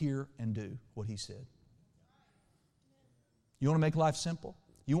that is hear and do what He said. You want to make life simple?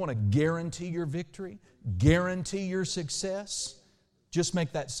 You want to guarantee your victory? Guarantee your success? Just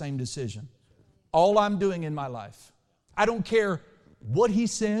make that same decision. All I'm doing in my life, I don't care what He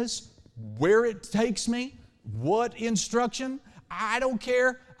says, where it takes me, what instruction, I don't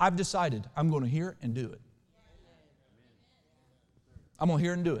care. I've decided I'm going to hear and do it. I'm going to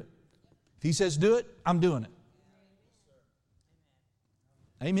hear and do it. If He says do it, I'm doing it.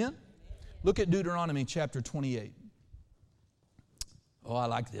 Amen? Look at Deuteronomy chapter 28. Oh, I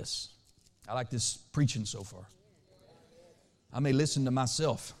like this. I like this preaching so far. I may listen to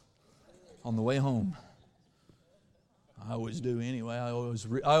myself on the way home. I always do anyway. I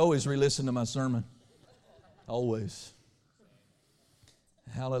always re-listen to my sermon. Always.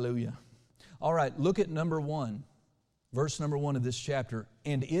 Hallelujah. All right, look at number 1. Verse number 1 of this chapter.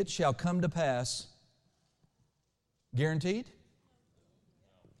 And it shall come to pass. Guaranteed?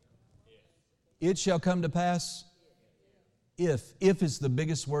 It shall come to pass if. If is the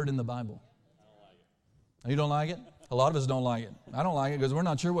biggest word in the Bible. You don't like it? A lot of us don't like it. I don't like it because we're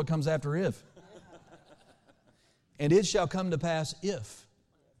not sure what comes after if. And it shall come to pass if.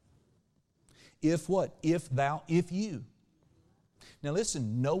 If what? If thou, if you. Now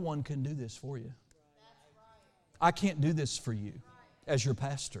listen, no one can do this for you. I can't do this for you as your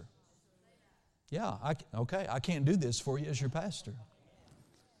pastor. Yeah, I can't do this for you as your pastor.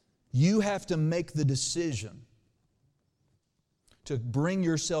 You have to make the decision to bring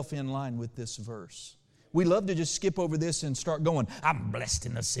yourself in line with this verse. We love to just skip over this and start going, I'm blessed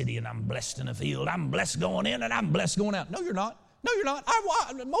in the city and I'm blessed in the field. I'm blessed going in and I'm blessed going out. No, you're not. No, you're not.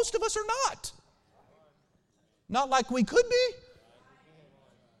 Most of us are not. Not like we could be.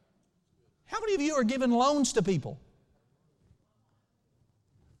 How many of you are giving loans to people?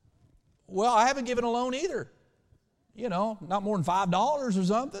 Well, I haven't given a loan either. Not more than $5 or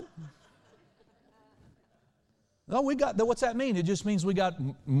something. No, what's that mean? It just means we got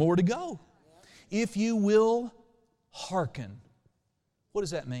more to go. If you will hearken. What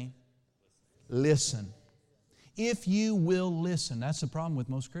does that mean? Listen. If you will listen. That's the problem with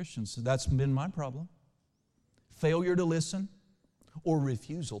most Christians. That's been my problem. Failure to listen or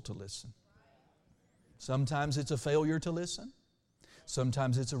refusal to listen. Sometimes it's a failure to listen.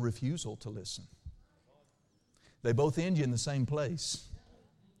 Sometimes it's a refusal to listen. They both end you in the same place,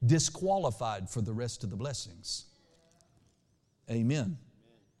 disqualified for the rest of the blessings. Amen.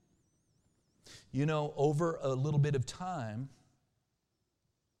 You know, over a little bit of time,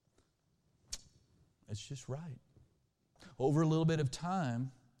 it's just right. Over a little bit of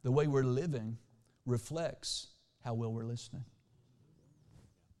time, the way we're living reflects how well we're listening.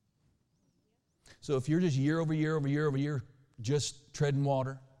 So if you're just year over year over year over year, just treading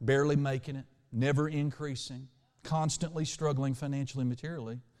water, barely making it, never increasing, constantly struggling financially and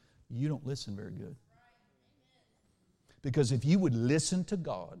materially, you don't listen very good. Because if you would listen to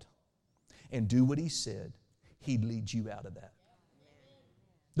God and do what He said, He'd lead you out of that.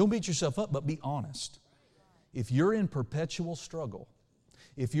 Don't beat yourself up, but be honest. If you're in perpetual struggle,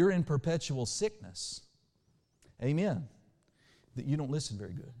 if you're in perpetual sickness, amen, that you don't listen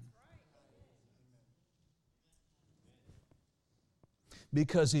very good.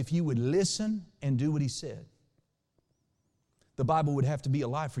 Because if you would listen and do what He said, the Bible would have to be a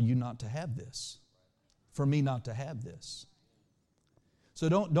lie for you not to have this, for me not to have this. So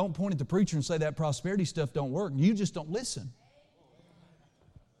don't point at the preacher and say that prosperity stuff don't work. You just don't listen.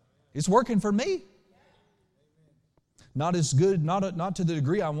 It's working for me. Not as good, not to the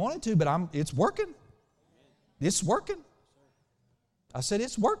degree I want it to, but it's working. It's working. I said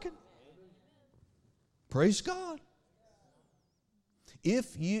it's working. Praise God.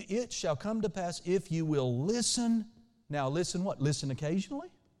 It shall come to pass if you will listen. Now listen what? Listen occasionally.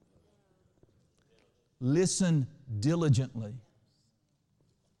 Listen diligently.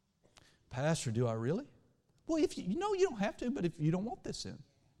 Pastor, do I really? Well, if you know you don't have to, but if you don't want this in,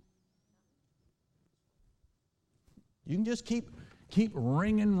 you can just keep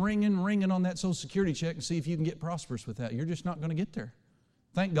ringing on that Social Security check and see if you can get prosperous with that. You're just not going to get there.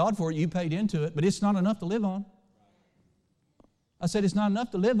 Thank God for it. You paid into it, but it's not enough to live on. I said it's not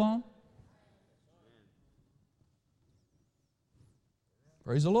enough to live on.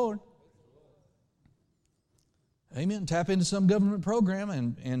 Praise the Lord. Amen. Tap into some government program,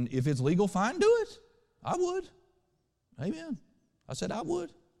 and if it's legal, fine, do it. I would. Amen. I said I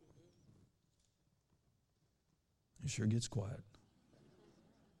would. It sure gets quiet.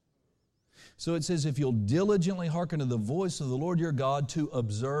 So it says, if you'll diligently hearken to the voice of the Lord your God to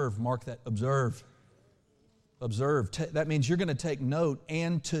observe, mark that, observe. Observe. That means you're going to take note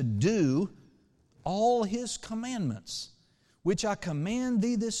and to do all His commandments, which I command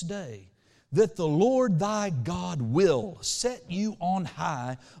thee this day, that the Lord thy God will set you on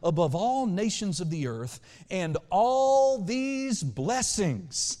high above all nations of the earth, and all these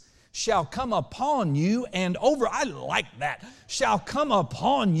blessings shall come upon you and I like that, shall come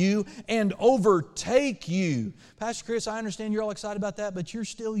upon you and overtake you. Pastor Chris, I understand you're all excited about that, but you're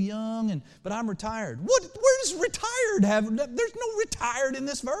still young, but I'm retired. Where does retired have? There's no retired in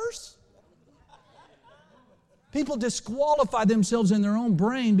this verse. People disqualify themselves in their own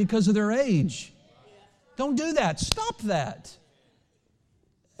brain because of their age. Don't do that. Stop that.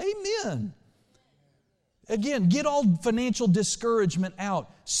 Amen. Again, get all financial discouragement out.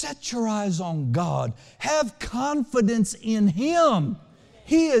 Set your eyes on God. Have confidence in Him.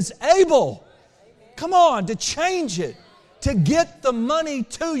 He is able, come on, to change it, to get the money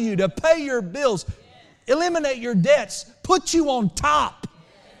to you, to pay your bills, eliminate your debts, put you on top.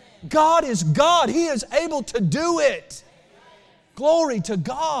 God is God. He is able to do it. Glory to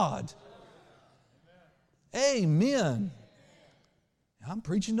God. Amen. I'm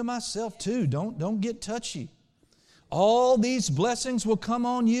preaching to myself too. Don't get touchy. All these blessings will come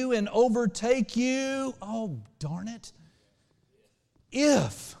on you and overtake you. Oh, darn it.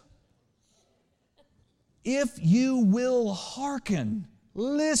 If you will hearken,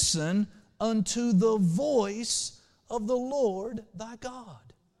 listen unto the voice of the Lord thy God.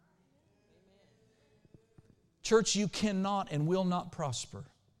 Church, you cannot and will not prosper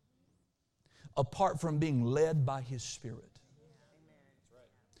apart from being led by His Spirit.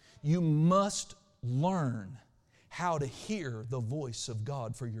 You must learn how to hear the voice of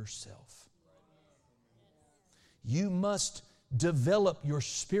God for yourself. You must develop your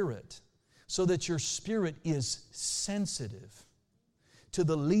spirit so that your spirit is sensitive to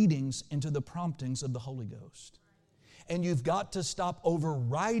the leadings and to the promptings of the Holy Ghost. And you've got to stop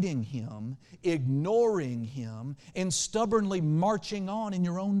overriding Him, ignoring Him, and stubbornly marching on in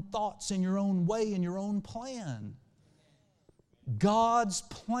your own thoughts, in your own way, in your own plan. God's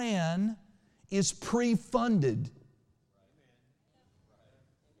plan is pre-funded.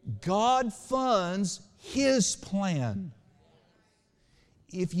 God funds His plan.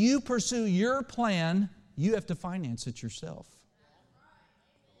 If you pursue your plan, you have to finance it yourself.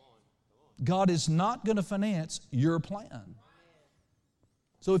 God is not going to finance your plan.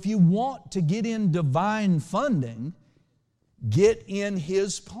 So if you want to get in divine funding, get in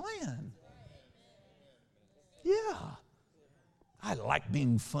His plan. Yeah. I like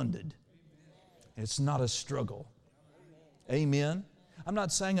being funded. It's not a struggle. Amen. I'm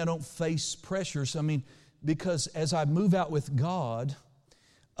not saying I don't face pressures. I mean, because as I move out with God,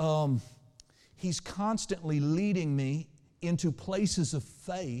 He's constantly leading me into places of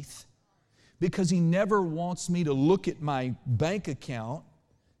faith, because He never wants me to look at my bank account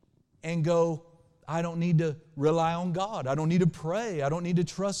and go, I don't need to rely on God. I don't need to pray. I don't need to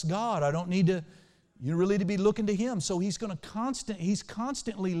trust God. I don't need to, really to be looking to Him. So He's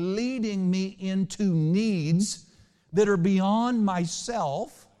constantly leading me into needs that are beyond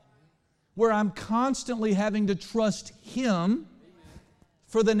myself, where I'm constantly having to trust Him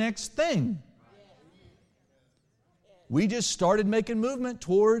for the next thing. We just started making movement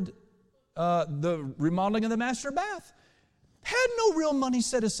toward the remodeling of the master bath. Had no real money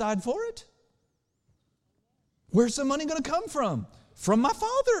set aside for it. Where's the money going to come from? From my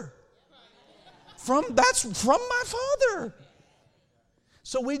Father. That's from my Father.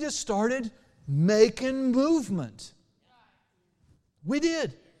 So we just started making movement. We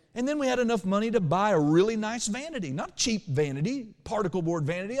did. And then we had enough money to buy a really nice vanity. Not cheap vanity, particle board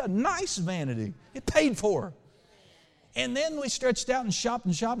vanity, a nice vanity. It paid for. And then we stretched out and shopped,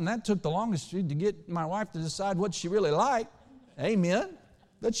 and that took the longest to get my wife to decide what she really liked. Amen.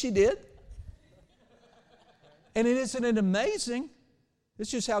 But she did. And isn't it amazing?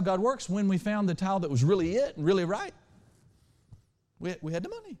 It's just how God works. When we found the tile that was really it and really right, we had the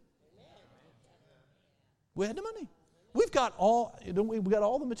money. We had the money. We've got all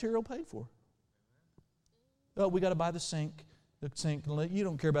the material paid for. Oh, we got to buy the sink. You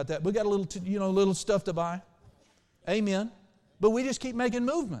don't care about that. We got a little stuff to buy. Amen. But we just keep making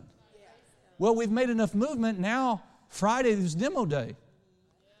movement. Well, we've made enough movement. Now, Friday is demo day.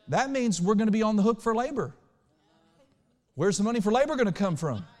 That means we're going to be on the hook for labor. Where's the money for labor going to come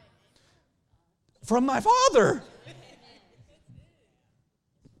from? From my Father.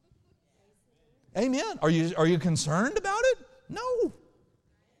 Amen. Are you concerned about it? No.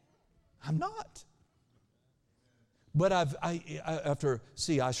 I'm not. But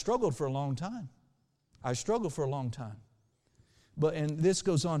I struggled for a long time. And this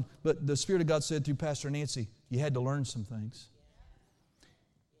goes on, but the Spirit of God said through Pastor Nancy, you had to learn some things.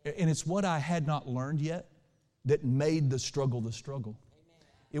 And it's what I had not learned yet that made the struggle the struggle.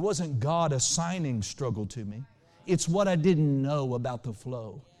 It wasn't God assigning struggle to me. It's what I didn't know about the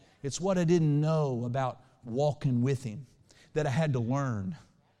flow. It's what I didn't know about walking with Him that I had to learn.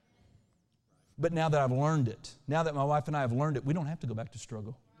 But now that I've learned it, now that my wife and I have learned it, we don't have to go back to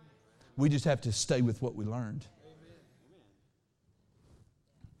struggle. We just have to stay with what we learned.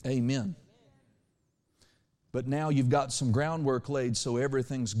 Amen. But now you've got some groundwork laid, so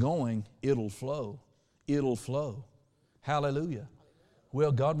everything's going, it'll flow. It'll flow. Hallelujah.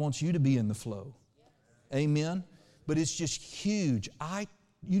 Well, God wants you to be in the flow. Amen. But it's just huge.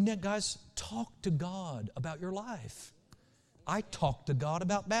 Guys, talk to God about your life. I talk to God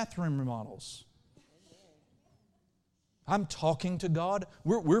about bathroom remodels. I'm talking to God.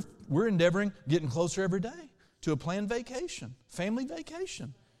 We're endeavoring, getting closer every day to a planned vacation, family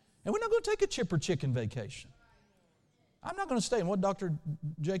vacation. And we're not going to take a chipper chicken vacation. I'm not going to stay in what Dr.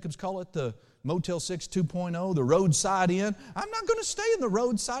 Jacobs call it, the Motel 6 2.0, the roadside inn. I'm not going to stay in the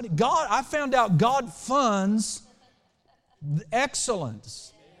roadside inn. I found out God funds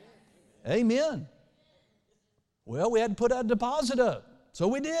excellence. Amen. Well, we had to put a deposit up. So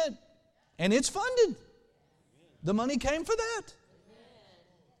we did. And it's funded. The money came for that.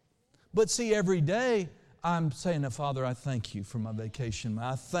 But see, every day I'm saying, Father, I thank You for my vacation.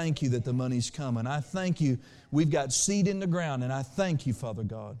 I thank You that the money's coming. I thank You we've got seed in the ground. And I thank You, Father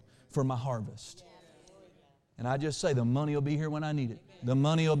God, for my harvest. And I just say, the money will be here when I need it. The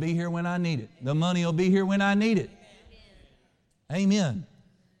money will be here when I need it. The money will be here when I need it. Amen.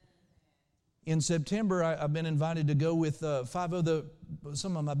 In September, I've been invited to go with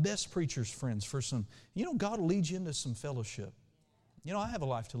some of my best preachers' friends for some. God will lead you into some fellowship. I have a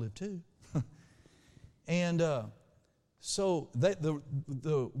life to live too. And so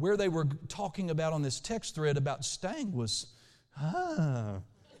where they were talking about on this text thread about staying was, a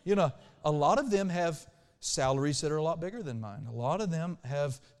lot of them have salaries that are a lot bigger than mine. A lot of them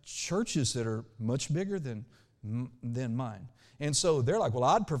have churches that are much bigger than mine. And so they're like, well,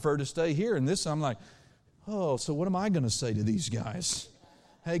 I'd prefer to stay here. And this, I'm like, oh, so what am I going to say to these guys?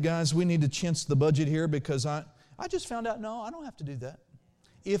 Hey, guys, we need to chintz the budget here because I just found out, no, I don't have to do that.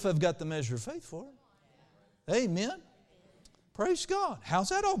 If I've got the measure of faith for it. Amen. Praise God. How's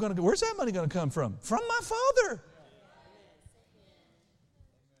that all going to go? Where's that money going to come from? From my Father.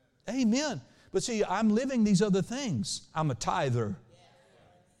 Amen. But see, I'm living these other things. I'm a tither.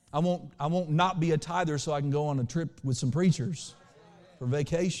 I won't not be a tither so I can go on a trip with some preachers for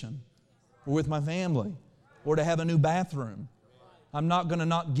vacation or with my family or to have a new bathroom. I'm not going to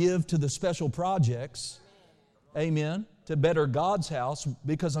not give to the special projects. Amen. To better God's house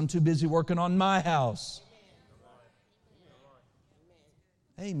because I'm too busy working on my house.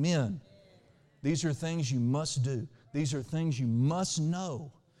 Amen. These are things you must do. These are things you must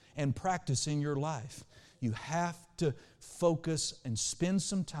know and practice in your life. You have to focus and spend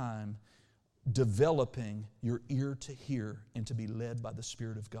some time developing your ear to hear and to be led by the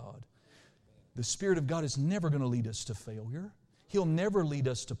Spirit of God. The Spirit of God is never going to lead us to failure. He'll never lead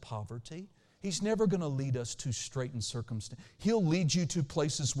us to poverty. He's never going to lead us to straitened circumstances. He'll lead you to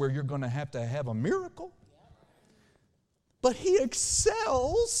places where you're going to have a miracle. But He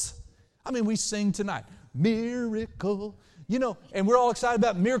excels. I mean, we sing tonight, miracle. You know, and we're all excited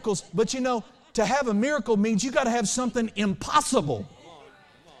about miracles. But you know, to have a miracle means you got to have something impossible.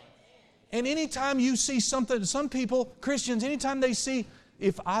 And anytime you see something, some people, Christians, anytime they see,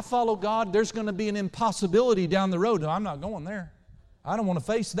 if I follow God, there's going to be an impossibility down the road. No, I'm not going there. I don't want to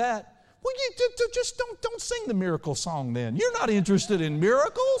face that. Well, you just don't sing the miracle song then. You're not interested in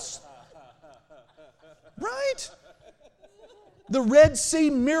miracles. Right? The Red Sea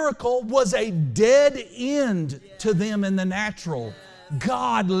miracle was a dead end to them in the natural.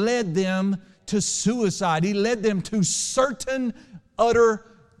 God led them to suicide. He led them to certain utter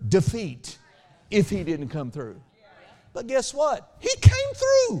defeat if He didn't come through. But guess what? He came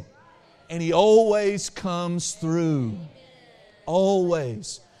through. And He always comes through.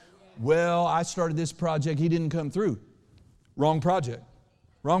 Always. Well, I started this project. He didn't come through. Wrong project.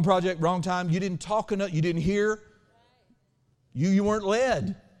 Wrong project, wrong time. You didn't talk enough. You didn't hear. You weren't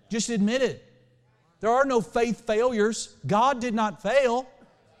led. Just admit it. There are no faith failures. God did not fail.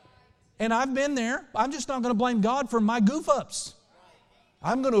 And I've been there. I'm just not going to blame God for my goof-ups.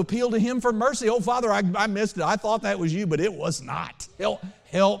 I'm going to appeal to Him for mercy. Oh, Father, I missed it. I thought that was You, but it was not.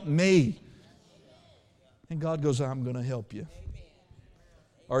 Help me. And God goes, I'm going to help you.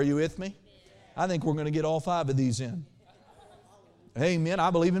 Are you with me? I think we're going to get all 5 of these in. Amen.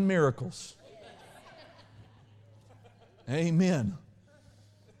 I believe in miracles. Amen.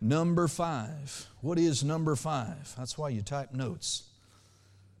 Number 5. What is number 5? That's why you type notes.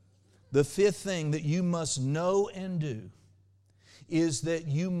 The 5th thing that you must know and do is that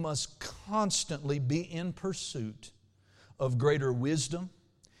you must constantly be in pursuit of greater wisdom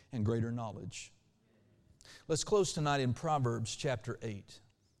and greater knowledge. Let's close tonight in Proverbs chapter 8.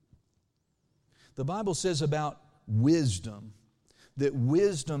 The Bible says about wisdom that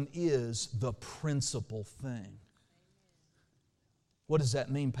wisdom is the principal thing. What does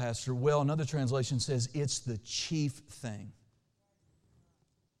that mean, Pastor? Well, another translation says it's the chief thing.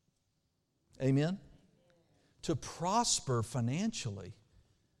 Amen? To prosper financially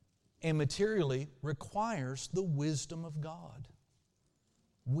and materially requires the wisdom of God.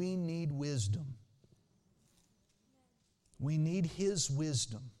 We need wisdom. We need His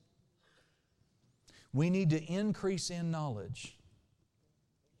wisdom. We need to increase in knowledge.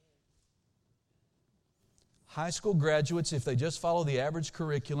 High school graduates, if they just follow the average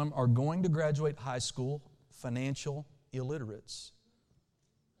curriculum, are going to graduate high school financial illiterates.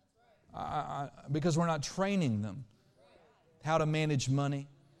 Because we're not training them how to manage money,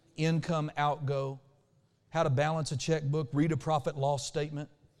 income, outgo, how to balance a checkbook, read a profit loss statement.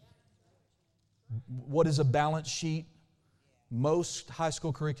 What is a balance sheet? Most high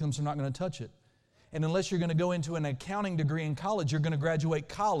school curriculums are not going to touch it. And unless you're going to go into an accounting degree in college, you're going to graduate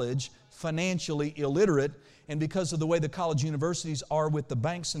college financially illiterate. And because of the way the college universities are with the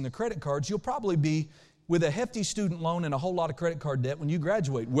banks and the credit cards, you'll probably be with a hefty student loan and a whole lot of credit card debt when you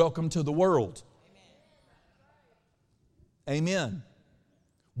graduate. Welcome to the world. Amen.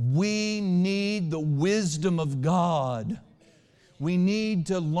 We need the wisdom of God. We need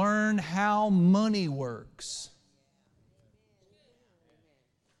to learn how money works.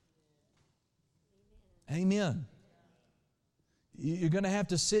 Amen. You're going to have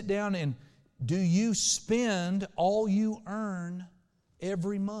to sit down and do you spend all you earn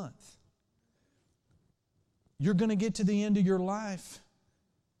every month? You're going to get to the end of your life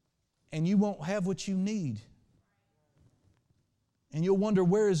and you won't have what you need. And you'll wonder,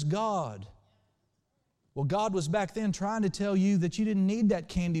 where is God? Well, God was back then trying to tell you that you didn't need that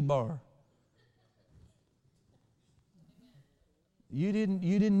candy bar. You didn't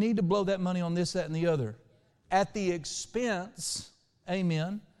need to blow that money on this, that, and the other. At the expense,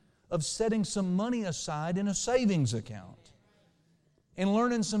 amen, of setting some money aside in a savings account. And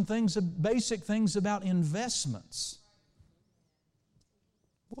learning some things, basic things about investments.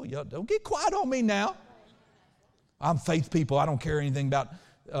 Well, y'all don't get quiet on me now. I'm faith people. I don't care anything about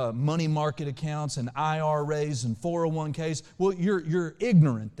money market accounts and IRAs and 401ks. Well, you're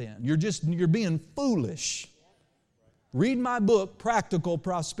ignorant then. You're being foolish. Read my book, Practical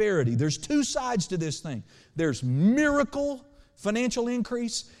Prosperity. There's two sides to this thing. There's miracle financial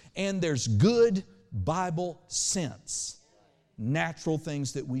increase, and there's good Bible sense, natural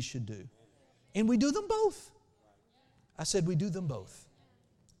things that we should do. And we do them both. I said we do them both.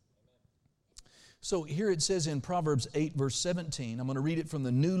 So here it says in Proverbs 8, verse 17, I'm going to read it from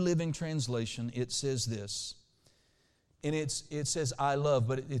the New Living Translation. It says this, and it says, I love,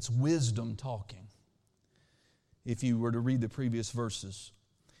 but it's wisdom talking, if you were to read the previous verses.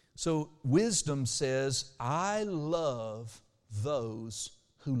 So wisdom says, I love those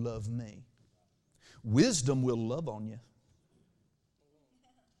who love me. Wisdom will love on you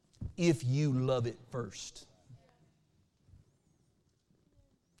if you love it first.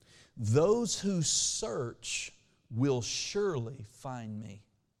 Those who search will surely find me.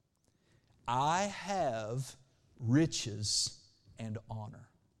 I have riches and honor.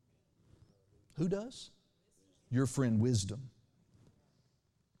 Who does? Your friend Wisdom.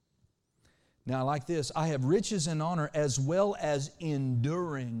 Now I like this. I have riches and honor as well as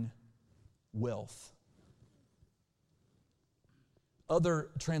enduring wealth. Other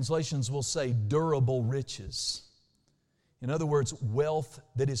translations will say durable riches. In other words, wealth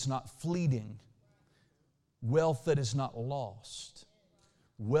that is not fleeting, wealth that is not lost,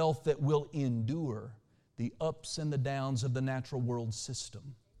 wealth that will endure the ups and the downs of the natural world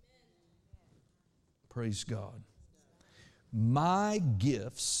system. Praise God. My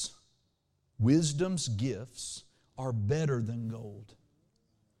gifts, wisdom's gifts, are better than gold,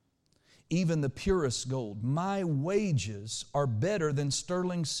 even the purest gold. My wages are better than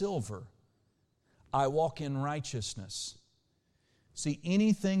sterling silver. I walk in righteousness. See,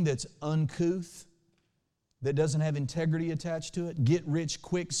 anything that's uncouth, that doesn't have integrity attached to it,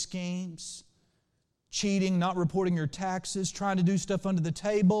 get-rich-quick schemes, cheating, not reporting your taxes, trying to do stuff under the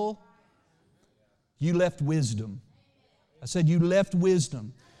table, you left wisdom. I said you left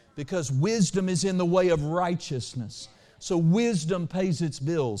wisdom because wisdom is in the way of righteousness. So wisdom pays its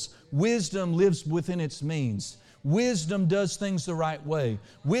bills. Wisdom lives within its means. Wisdom does things the right way.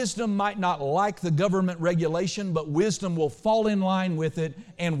 Wisdom might not like the government regulation, but wisdom will fall in line with it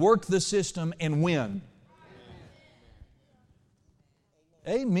and work the system and win.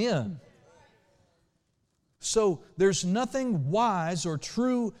 Amen. So there's nothing wise or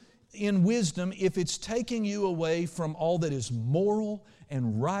true in wisdom if it's taking you away from all that is moral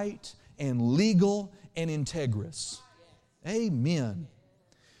and right and legal and integrous. Amen.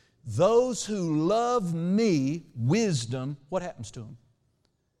 Those who love me, wisdom, what happens to them?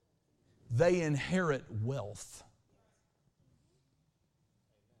 They inherit wealth.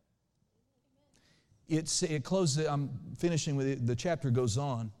 It closes, I'm finishing with it, the chapter goes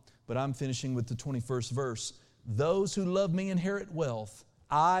on, but I'm finishing with the 21st verse. Those who love me inherit wealth.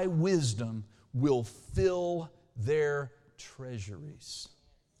 I, wisdom, will fill their treasuries.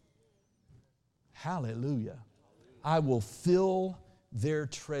 Hallelujah. I will fill their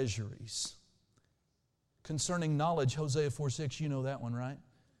treasuries. Concerning knowledge, Hosea 4:6, you know that one, right?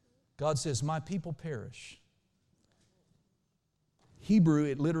 God says, my people perish. Hebrew,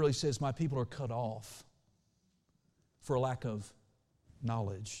 it literally says, my people are cut off for a lack of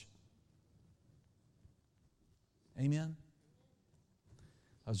knowledge. Amen?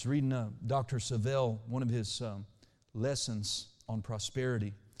 I was reading Dr. Savelle, one of his lessons on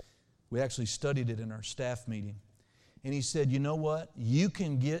prosperity. We actually studied it in our staff meeting. And he said, you know what? You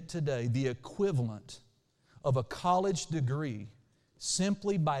can get today the equivalent of a college degree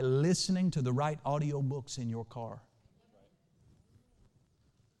simply by listening to the right audio books in your car.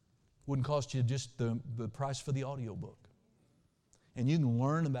 Wouldn't cost you just the price for the audio book. And you can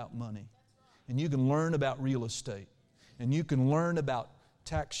learn about money. And you can learn about real estate. And you can learn about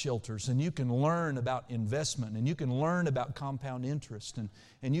tax shelters, and you can learn about investment, and you can learn about compound interest,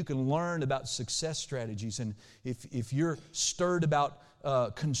 and you can learn about success strategies. And if you're stirred about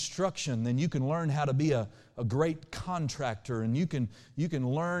construction, then you can learn how to be a great contractor, and you can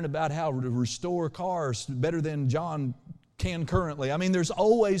learn about how to restore cars better than John can currently. I mean, there's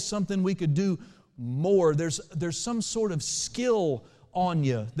always something we could do more. There's some sort of skill on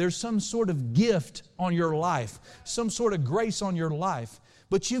you. There's some sort of gift on your life, some sort of grace on your life.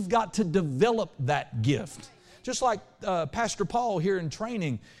 But you've got to develop that gift. Just like Pastor Paul here in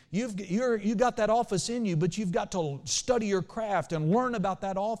training, you got that office in you, but you've got to study your craft and learn about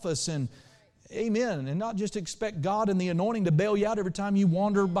that office. And amen. And not just expect God and the anointing to bail you out every time you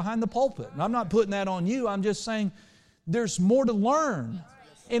wander behind the pulpit. And I'm not putting that on you. I'm just saying there's more to learn.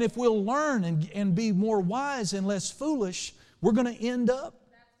 And if we'll learn and be more wise and less foolish, we're going to end up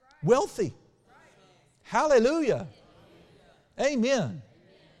wealthy. Hallelujah. Amen.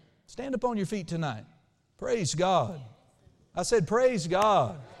 Stand up on your feet tonight. Praise God. I said, praise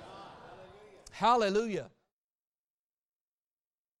God. Hallelujah.